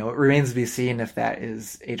 or, it remains to be seen if that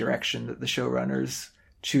is a direction that the showrunners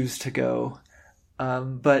choose to go.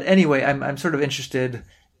 But anyway, I'm sort of interested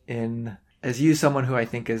in, as you, someone who I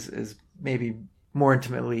think is maybe more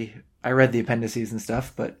intimately, I read the appendices and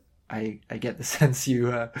stuff, but I get the sense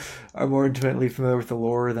you are more intimately familiar with the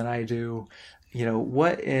lore than I do.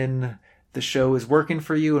 What in the show is working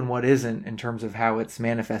for you and what isn't in terms of how it's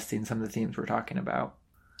manifesting some of the themes we're talking about?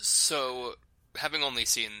 So, having only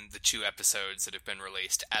seen the 2 episodes that have been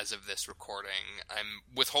released as of this recording,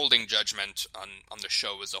 I'm withholding judgment on the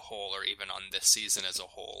show as a whole, or even on this season as a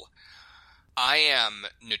whole. I am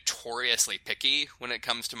notoriously picky when it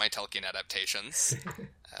comes to my Tolkien adaptations.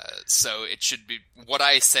 So it should be, what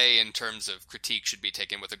I say in terms of critique should be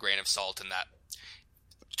taken with a grain of salt, in that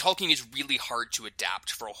Tolkien is really hard to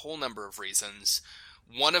adapt for a whole number of reasons.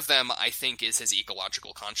 One of them, I think, is his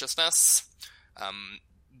ecological consciousness.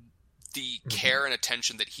 The care and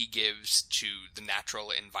attention that he gives to the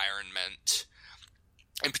natural environment,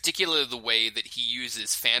 in particular the way that he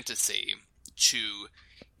uses fantasy to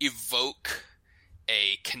evoke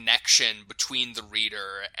a connection between the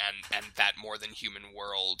reader and that more than human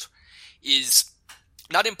world, is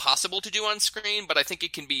not impossible to do on screen, but I think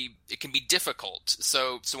it can be difficult.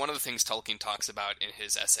 So one of the things Tolkien talks about in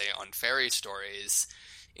his essay on fairy stories,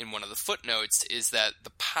 in one of the footnotes, is that the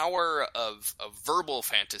power of verbal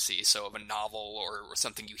fantasy, so of a novel or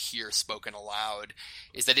something you hear spoken aloud,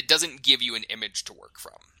 is that it doesn't give you an image to work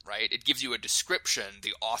from, right? It gives you a description.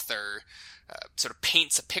 The author sort of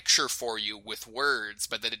paints a picture for you with words,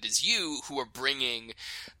 but that it is you who are bringing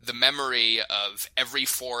the memory of every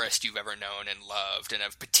forest you've ever known and loved, and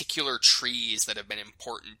of particular trees that have been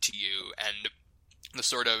important to you, and the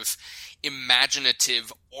sort of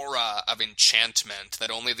imaginative aura of enchantment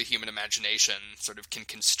that only the human imagination sort of can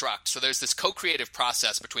construct. So there's this co-creative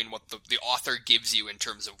process between what the author gives you in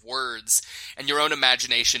terms of words and your own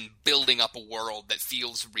imagination building up a world that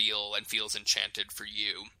feels real and feels enchanted for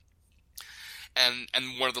you.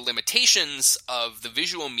 And one of the limitations of the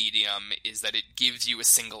visual medium is that it gives you a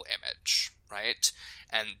single image, right?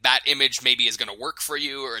 And that image maybe is going to work for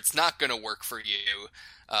you, or it's not going to work for you,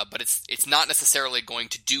 but it's not necessarily going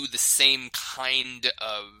to do the same kind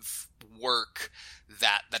of work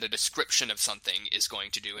that a description of something is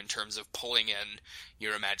going to do in terms of pulling in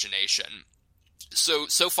your imagination. So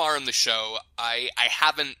far in the show, I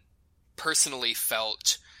haven't personally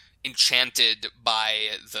felt enchanted by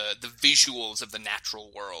the visuals of the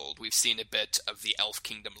natural world. We've seen a bit of the elf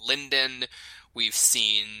kingdom Lindon. We've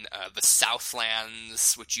seen the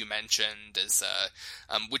Southlands, which you mentioned, as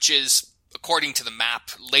which is, according to the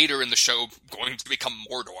map, later in the show going to become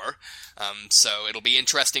Mordor. So it'll be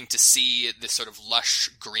interesting to see this sort of lush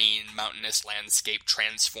green mountainous landscape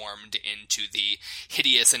transformed into the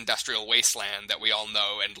hideous industrial wasteland that we all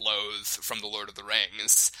know and loathe from The Lord of the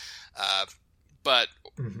Rings. But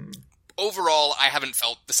overall, I haven't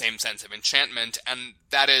felt the same sense of enchantment, and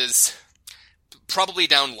that is probably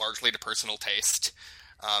down largely to personal taste.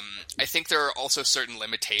 I think there are also certain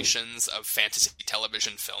limitations of fantasy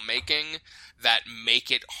television filmmaking that make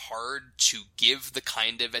it hard to give the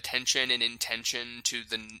kind of attention and intention to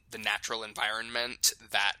the natural environment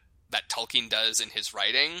that Tolkien does in his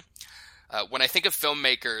writing. When I think of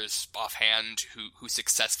filmmakers offhand who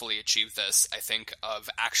successfully achieve this, I think of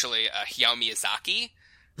actually Hayao Miyazaki,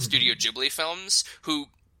 Studio Ghibli films, who,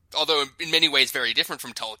 although in many ways very different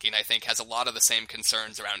from Tolkien, I think has a lot of the same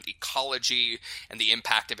concerns around ecology and the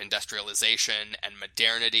impact of industrialization and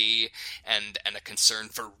modernity and a concern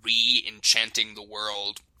for re-enchanting the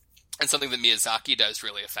world. And something that Miyazaki does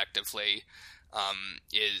really effectively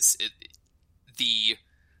is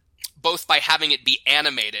both by having it be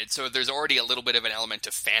animated, so there's already a little bit of an element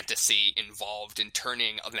of fantasy involved in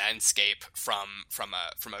turning a landscape from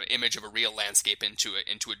an image of a real landscape into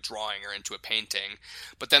a drawing or into a painting.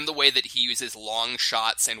 But then the way that he uses long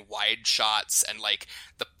shots and wide shots, and like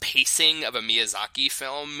the pacing of a Miyazaki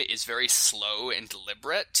film is very slow and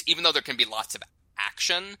deliberate, even though there can be lots of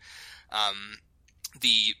action.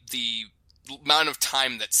 The amount of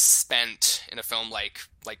time that's spent in a film like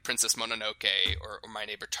Princess Mononoke or My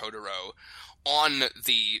Neighbor Totoro on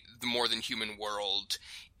the more than human world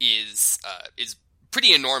is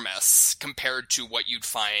pretty enormous compared to what you'd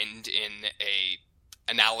find in a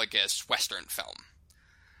analogous Western film.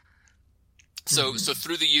 So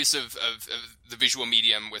through the use of the visual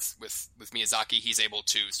medium with Miyazaki, he's able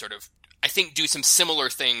to sort of I think, do some similar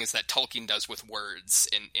things that Tolkien does with words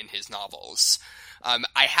in his novels.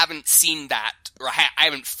 I haven't seen that, or I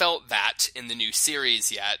haven't felt that in the new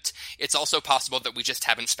series yet. It's also possible that we just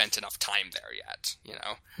haven't spent enough time there yet, you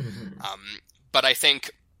know? Mm-hmm. But I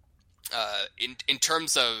think in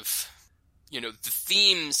terms of, you know, the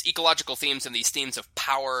themes, ecological themes, and these themes of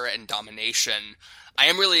power and domination, I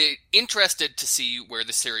am really interested to see where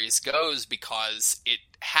the series goes, because it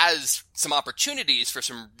has some opportunities for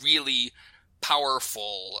some really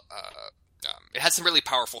powerful it has some really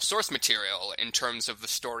powerful source material in terms of the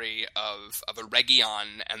story of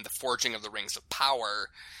Eregion and the forging of the Rings of Power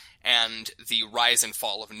and the rise and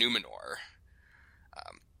fall of Numenor.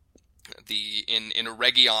 In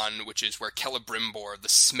Eregion, which is where Celebrimbor, the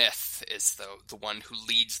smith, is the one who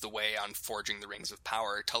leads the way on forging the Rings of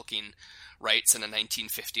Power, Tolkien writes in a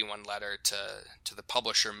 1951 letter to the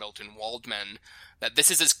publisher Milton Waldman that this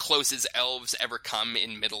is as close as elves ever come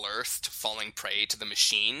in Middle-earth to falling prey to the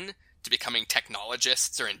machine, to becoming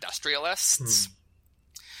technologists or industrialists.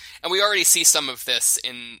 And we already see some of this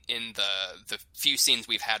in the few scenes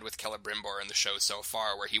we've had with Celebrimbor in the show so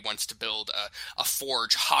far, where he wants to build a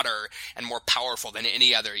forge hotter and more powerful than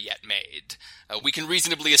any other yet made. We can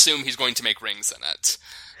reasonably assume he's going to make rings in it.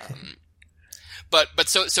 But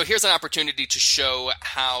so here's an opportunity to show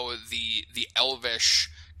how the elvish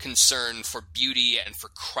concern for beauty and for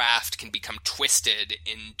craft can become twisted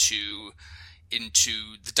into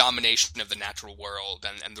the domination of the natural world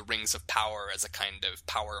and the Rings of Power as a kind of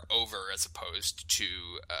power over, as opposed to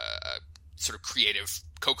sort of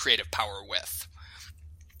co-creative power with.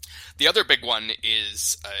 The other big one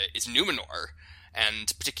is Numenor,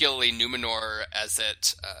 and particularly Numenor as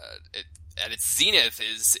at its zenith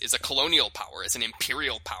is a colonial power, is an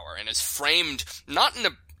imperial power, and is framed not in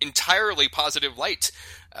an entirely positive light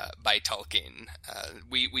by Tolkien.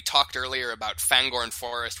 We talked earlier about Fangorn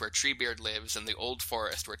Forest, where Treebeard lives, and the Old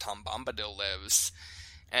Forest, where Tom Bombadil lives.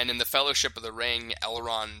 And in the Fellowship of the Ring,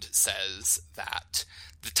 Elrond says that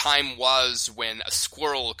the time was when a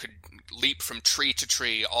squirrel could leap from tree to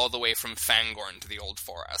tree all the way from Fangorn to the Old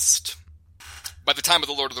Forest. By the time of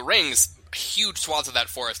the Lord of the Rings, huge swaths of that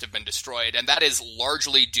forest have been destroyed, and that is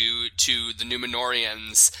largely due to the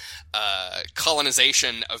Númenóreans'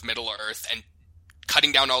 colonization of Middle-earth and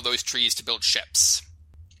cutting down all those trees to build ships.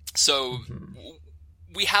 So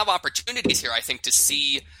we have opportunities here, I think, to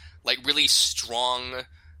see like really strong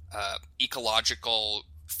ecological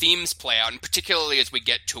themes play out, and particularly as we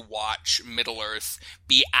get to watch Middle-earth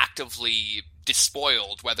be actively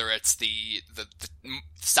despoiled, whether it's the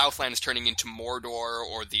Southlands turning into Mordor,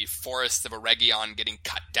 or the forests of Eregion getting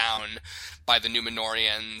cut down by the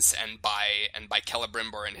Númenóreans and by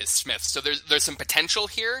Celebrimbor and his smiths. So there's some potential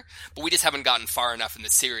here, but we just haven't gotten far enough in the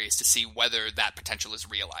series to see whether that potential is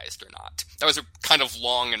realized or not. That was a kind of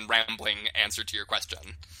long and rambling answer to your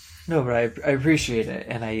question. No, but I appreciate it,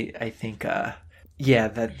 and I think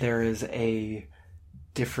that there is a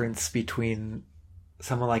difference between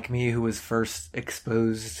someone like me who was first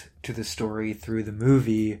exposed to the story through the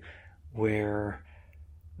movie, where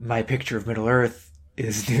my picture of Middle-earth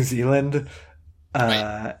is New Zealand,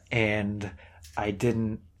 right. And I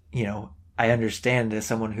didn't, I understand as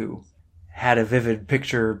someone who had a vivid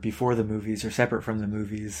picture before the movies or separate from the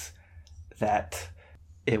movies that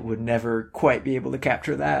it would never quite be able to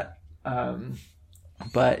capture that.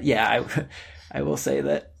 But yeah, I will say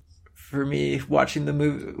that for me, watching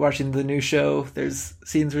the new show, there's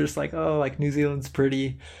scenes where it's like, oh, like New Zealand's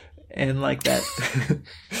pretty, and like that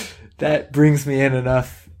that brings me in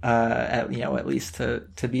enough, at least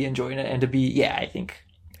to be enjoying it and to be, I think,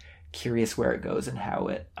 curious where it goes and how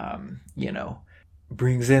it,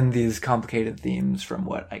 brings in these complicated themes from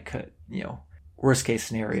what I could, worst case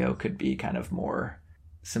scenario could be kind of more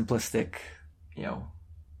simplistic,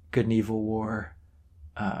 good and evil war.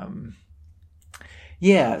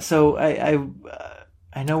 So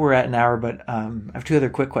I know we're at an hour, but I have two other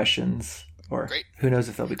quick questions, or Great. Who knows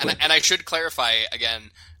if they'll be quick. And I should clarify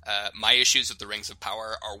again, my issues with the Rings of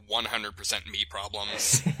Power are 100% me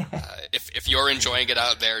problems. If you're enjoying it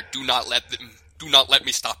out there, do not let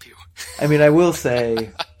me stop you. I mean, I will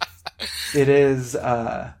say it is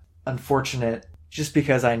unfortunate, just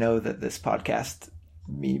because I know that this podcast,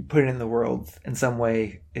 me putting it in the world in some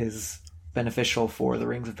way, is beneficial for the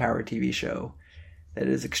Rings of Power TV show. That it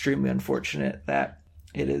is extremely unfortunate that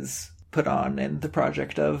it is put on in the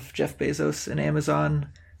project of Jeff Bezos and Amazon,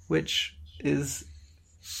 which is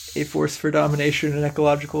a force for domination and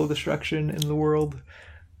ecological destruction in the world.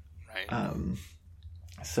 Right.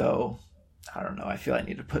 So I don't know. I feel I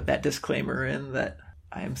need to put that disclaimer in that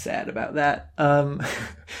I am sad about that.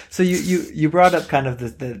 So you brought up kind of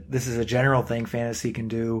this is a general thing fantasy can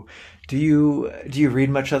do. Do you read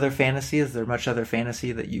much other fantasy? Is there much other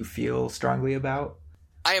fantasy that you feel strongly about?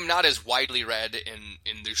 I am not as widely read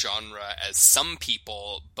in the genre as some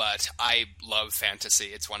people, but I love fantasy.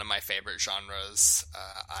 It's one of my favorite genres.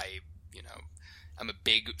 I'm a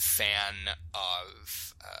big fan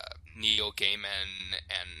of Neil Gaiman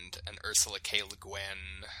and Ursula K. Le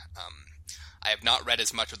Guin. I have not read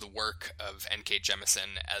as much of the work of N.K.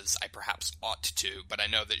 Jemisin as I perhaps ought to, but I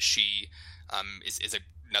know that she is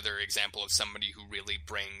another example of somebody who really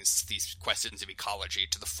brings these questions of ecology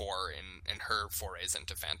to the fore in her forays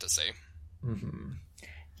into fantasy. Mm-hmm.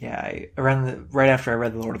 Yeah, right after I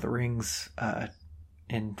read The Lord of the Rings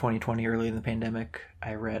in 2020, early in the pandemic,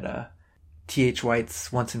 I read T.H.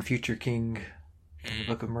 White's Once and Future King in the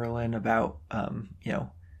Book of Merlin about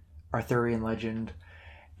Arthurian legend,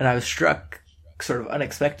 and I was struck sort of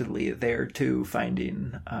unexpectedly there too,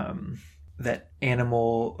 finding that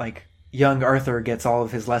young Arthur gets all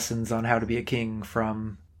of his lessons on how to be a king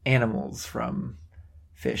from animals, from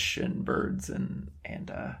fish and birds, and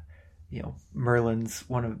Merlin's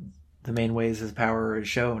one of the main ways his power is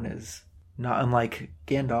shown is, not unlike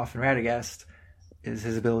Gandalf and Radagast, is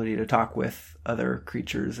his ability to talk with other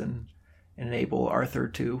creatures and enable Arthur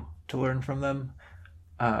to learn from them.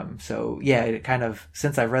 So yeah, it kind of,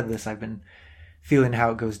 since I've read this, I've been feeling how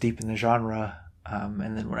it goes deep in the genre.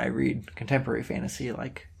 And then when I read contemporary fantasy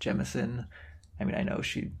like Jemisin, I mean, I know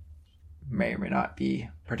she may or may not be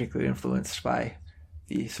particularly influenced by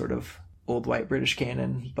the sort of old white British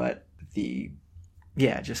canon, but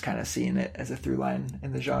just kind of seeing it as a through line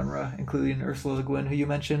in the genre, including Ursula Le Guin, who you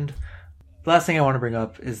mentioned. The last thing I want to bring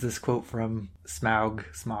up is this quote from Smaug,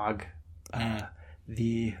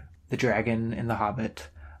 the dragon in The Hobbit,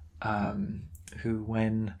 who,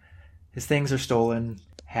 when his things are stolen,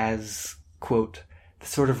 has, quote, the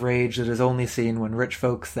sort of rage that is only seen when rich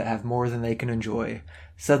folks that have more than they can enjoy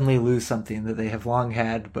suddenly lose something that they have long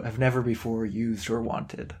had but have never before used or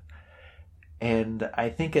wanted. And I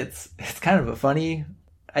think it's kind of a funny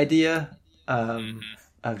idea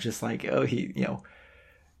of just like, oh, he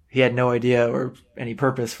had no idea or any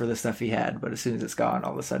purpose for the stuff he had, but as soon as it's gone,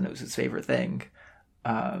 all of a sudden it was his favorite thing.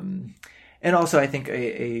 And also I think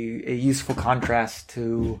a useful contrast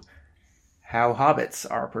to how hobbits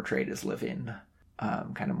are portrayed as living,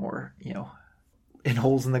 kind of more, in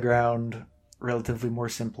holes in the ground, relatively more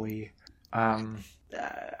simply.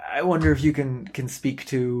 I wonder if you can speak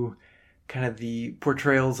to kind of the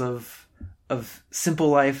portrayals of simple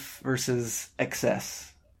life versus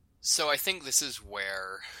excess. So I think this is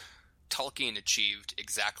where Tolkien achieved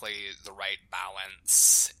exactly the right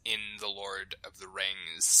balance in The Lord of the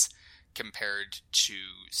Rings compared to,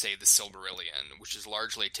 say, the Silmarillion, which is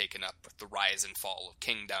largely taken up with the rise and fall of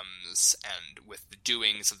kingdoms and with the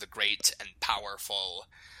doings of the great and powerful,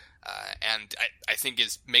 and I think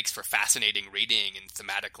makes for fascinating reading, and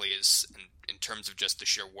thematically in terms of just the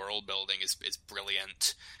sheer world building is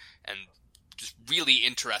brilliant and just really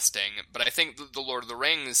interesting. But I think the Lord of the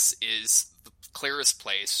Rings is the clearest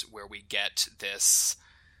place where we get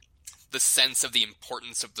the sense of the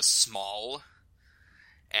importance of the small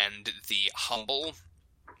and the humble,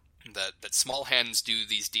 that small hands do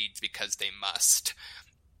these deeds because they must.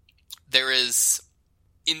 There is,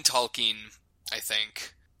 in Tolkien, I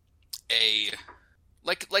think,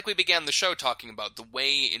 like we began the show talking about, the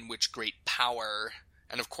way in which great power,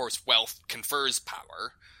 and of course wealth, confers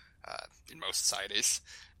power in most societies.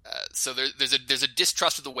 So there's a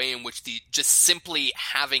distrust of the way in which the just simply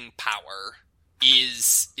having power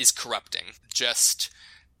is corrupting. Just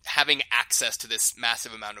having access to this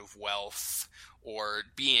massive amount of wealth, or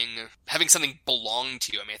having something belong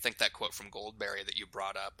to you. I mean, I think that quote from Goldberry that you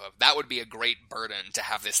brought up, of that would be a great burden, to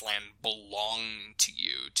have this land belong to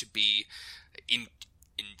you, to be in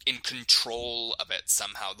control of it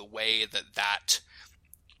somehow, the way that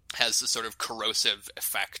has a sort of corrosive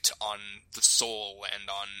effect on the soul and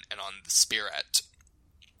on the spirit.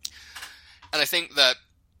 And I think that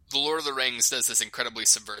The Lord of the Rings does this incredibly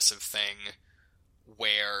subversive thing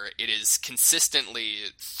where it is consistently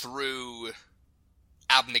through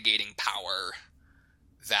abnegating power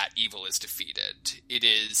that evil is defeated. It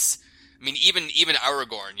is, I mean, even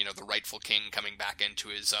Aragorn, the rightful king coming back into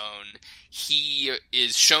his own, he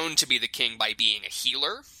is shown to be the king by being a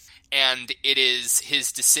healer, and it is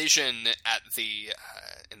his decision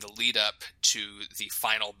in the lead up to the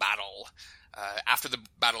final battle after the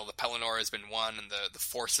Battle of the Pelennor has been won and the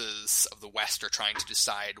forces of the West are trying to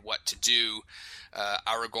decide what to do,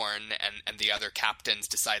 Aragorn and the other captains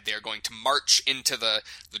decide they are going to march into the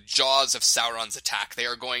jaws of Sauron's attack. They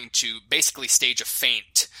are going to basically stage a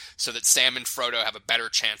feint so that Sam and Frodo have a better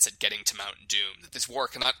chance at getting to Mount Doom. That this war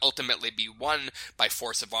cannot ultimately be won by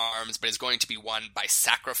force of arms, but is going to be won by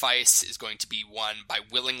sacrifice, is going to be won by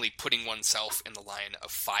willingly putting oneself in the line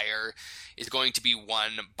of fire, is going to be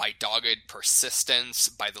won by dogged persistence,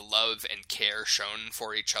 by the love and care shown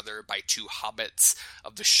for each other by two hobbits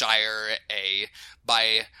of the Shire,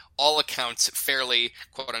 by all accounts, fairly,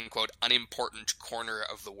 quote-unquote, unimportant corner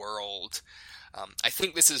of the world. I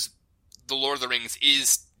think The Lord of the Rings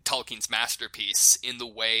is Tolkien's masterpiece in the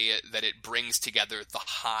way that it brings together the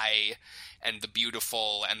high and the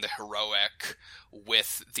beautiful and the heroic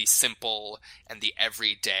with the simple and the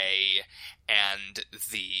everyday, and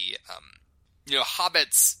the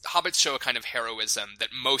hobbits show a kind of heroism that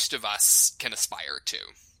most of us can aspire to.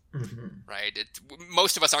 Mm-hmm. Right?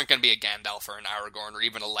 Most of us aren't going to be a Gandalf or an Aragorn or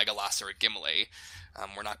even a Legolas or a Gimli.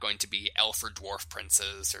 We're not going to be elf or dwarf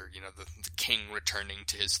princes, or the king returning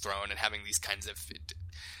to his throne and having these kinds of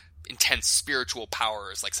intense spiritual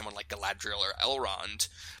powers like someone like Galadriel or Elrond.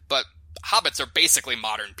 But hobbits are basically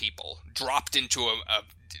modern people dropped into a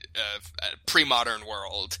pre-modern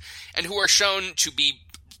world, and who are shown to be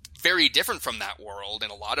very different from that world in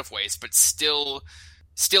a lot of ways, but still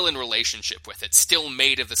in relationship with it, still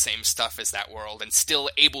made of the same stuff as that world, and still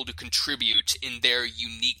able to contribute in their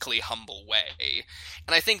uniquely humble way.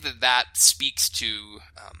 And I think that speaks to,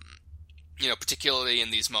 particularly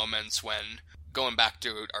in these moments when, going back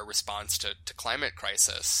to our response to climate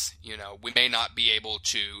crisis, we may not be able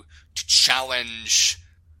to challenge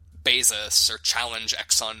Bezos or challenge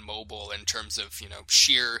ExxonMobil in terms of,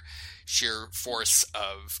 sheer force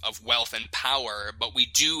of wealth and power, but we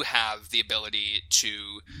do have the ability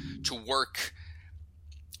to work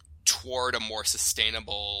toward a more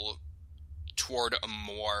sustainable, toward a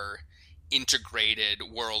more integrated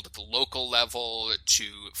world at the local level, to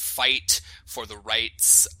fight for the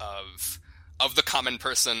rights of the common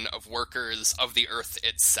person, of workers, of the earth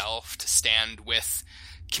itself, to stand with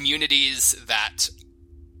communities that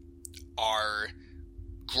are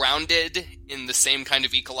grounded in the same kind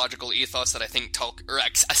of ecological ethos that I think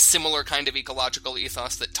a similar kind of ecological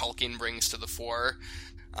ethos that Tolkien brings to the fore.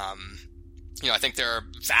 I think there are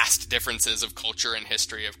vast differences of culture and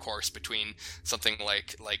history, of course, between something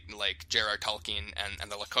like J.R.R. Tolkien and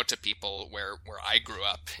the Lakota people, where I grew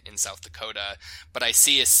up in South Dakota. But I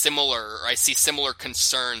see similar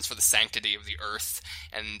concerns for the sanctity of the earth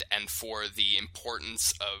and for the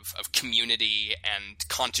importance of community and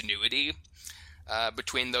continuity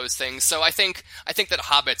between those things. So I think that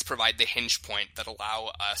hobbits provide the hinge point that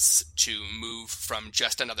allow us to move from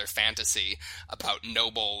just another fantasy about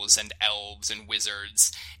nobles and elves and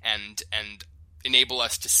wizards and enable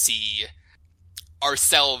us to see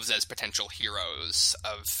ourselves as potential heroes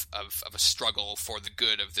of a struggle for the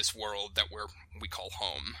good of this world that we call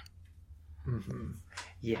home. Mm-hmm.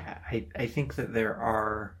 Yeah, I think that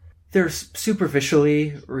there's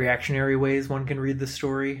superficially reactionary ways one can read the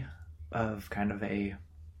story of kind of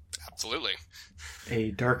absolutely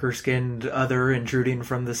a darker skinned other intruding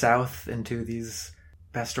from the south into these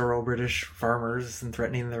pastoral British farmers and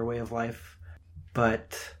threatening their way of life.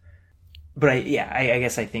 But I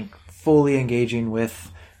guess I think fully engaging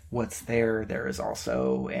with what's there is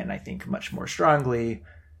also, and I think much more strongly,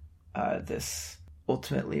 this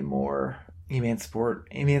ultimately more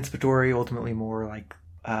emancipatory, ultimately more like,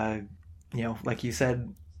 like you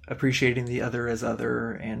said, appreciating the other as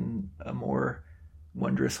other, and a more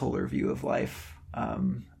wondrous, wholer view of life,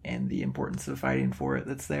 and the importance of fighting for it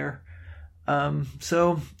that's there.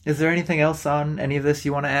 So is there anything else on any of this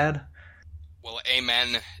you want to add? Well,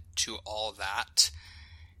 amen to all that.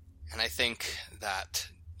 And I think that,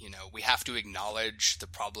 we have to acknowledge the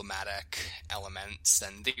problematic elements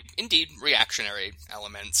and the indeed reactionary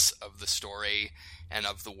elements of the story and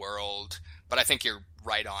of the world. But I think you're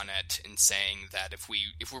right on it in saying that if we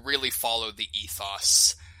really follow the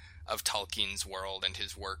ethos of Tolkien's world and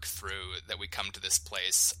his work through, that we come to this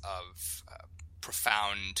place of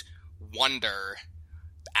profound wonder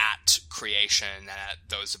at creation and at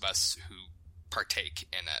those of us who partake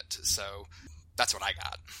in it. So that's what I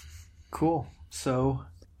got. Cool. So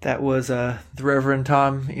that was the Reverend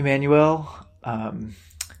Tom Emanuel.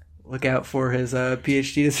 Look out for his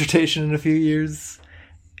PhD dissertation in a few years.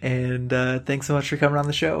 And thanks so much for coming on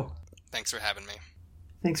the show. Thanks for having me.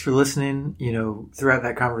 Thanks for listening. Throughout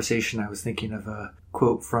that conversation, I was thinking of a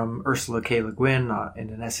quote from Ursula K. Le Guin in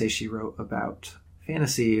an essay she wrote about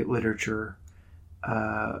fantasy literature.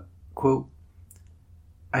 Quote,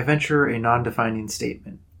 I venture a non-defining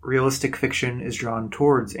statement. Realistic fiction is drawn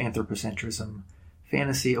towards anthropocentrism,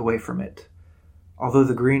 fantasy away from it. Although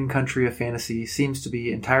the green country of fantasy seems to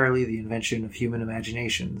be entirely the invention of human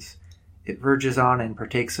imaginations, it verges on and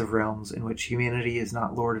partakes of realms in which humanity is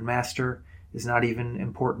not lord and master, is not even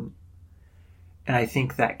important. And I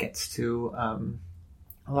think that gets to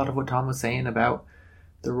a lot of what Tom was saying about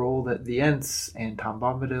the role that the Ents and Tom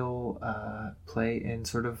Bombadil play in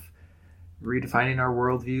sort of redefining our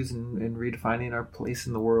worldviews and redefining our place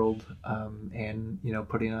in the world, and, you know,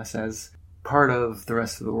 putting us as part of the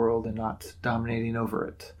rest of the world and not dominating over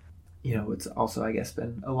it. You know, it's also, I guess,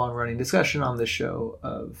 been a long-running discussion on this show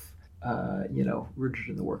of, you know, rooted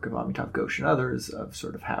in the work of Amitav Ghosh and others, of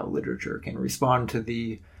sort of how literature can respond to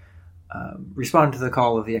the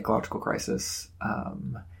call of the ecological crisis,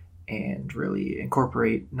 and really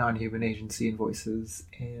incorporate non-human agency and voices.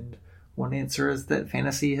 And one answer is that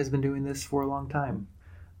fantasy has been doing this for a long time.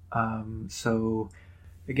 So,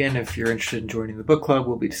 again, if you're interested in joining the book club,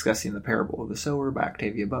 we'll be discussing The Parable of the Sower by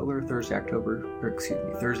Octavia Butler Thursday,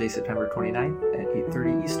 September 29th at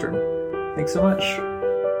 8:30 Eastern. Thanks so much.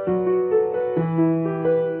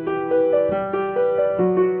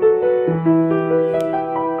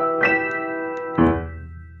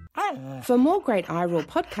 For more great iRaw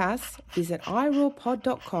podcasts, visit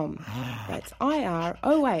irawpod.com. That's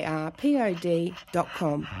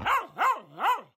IROARPOD.com.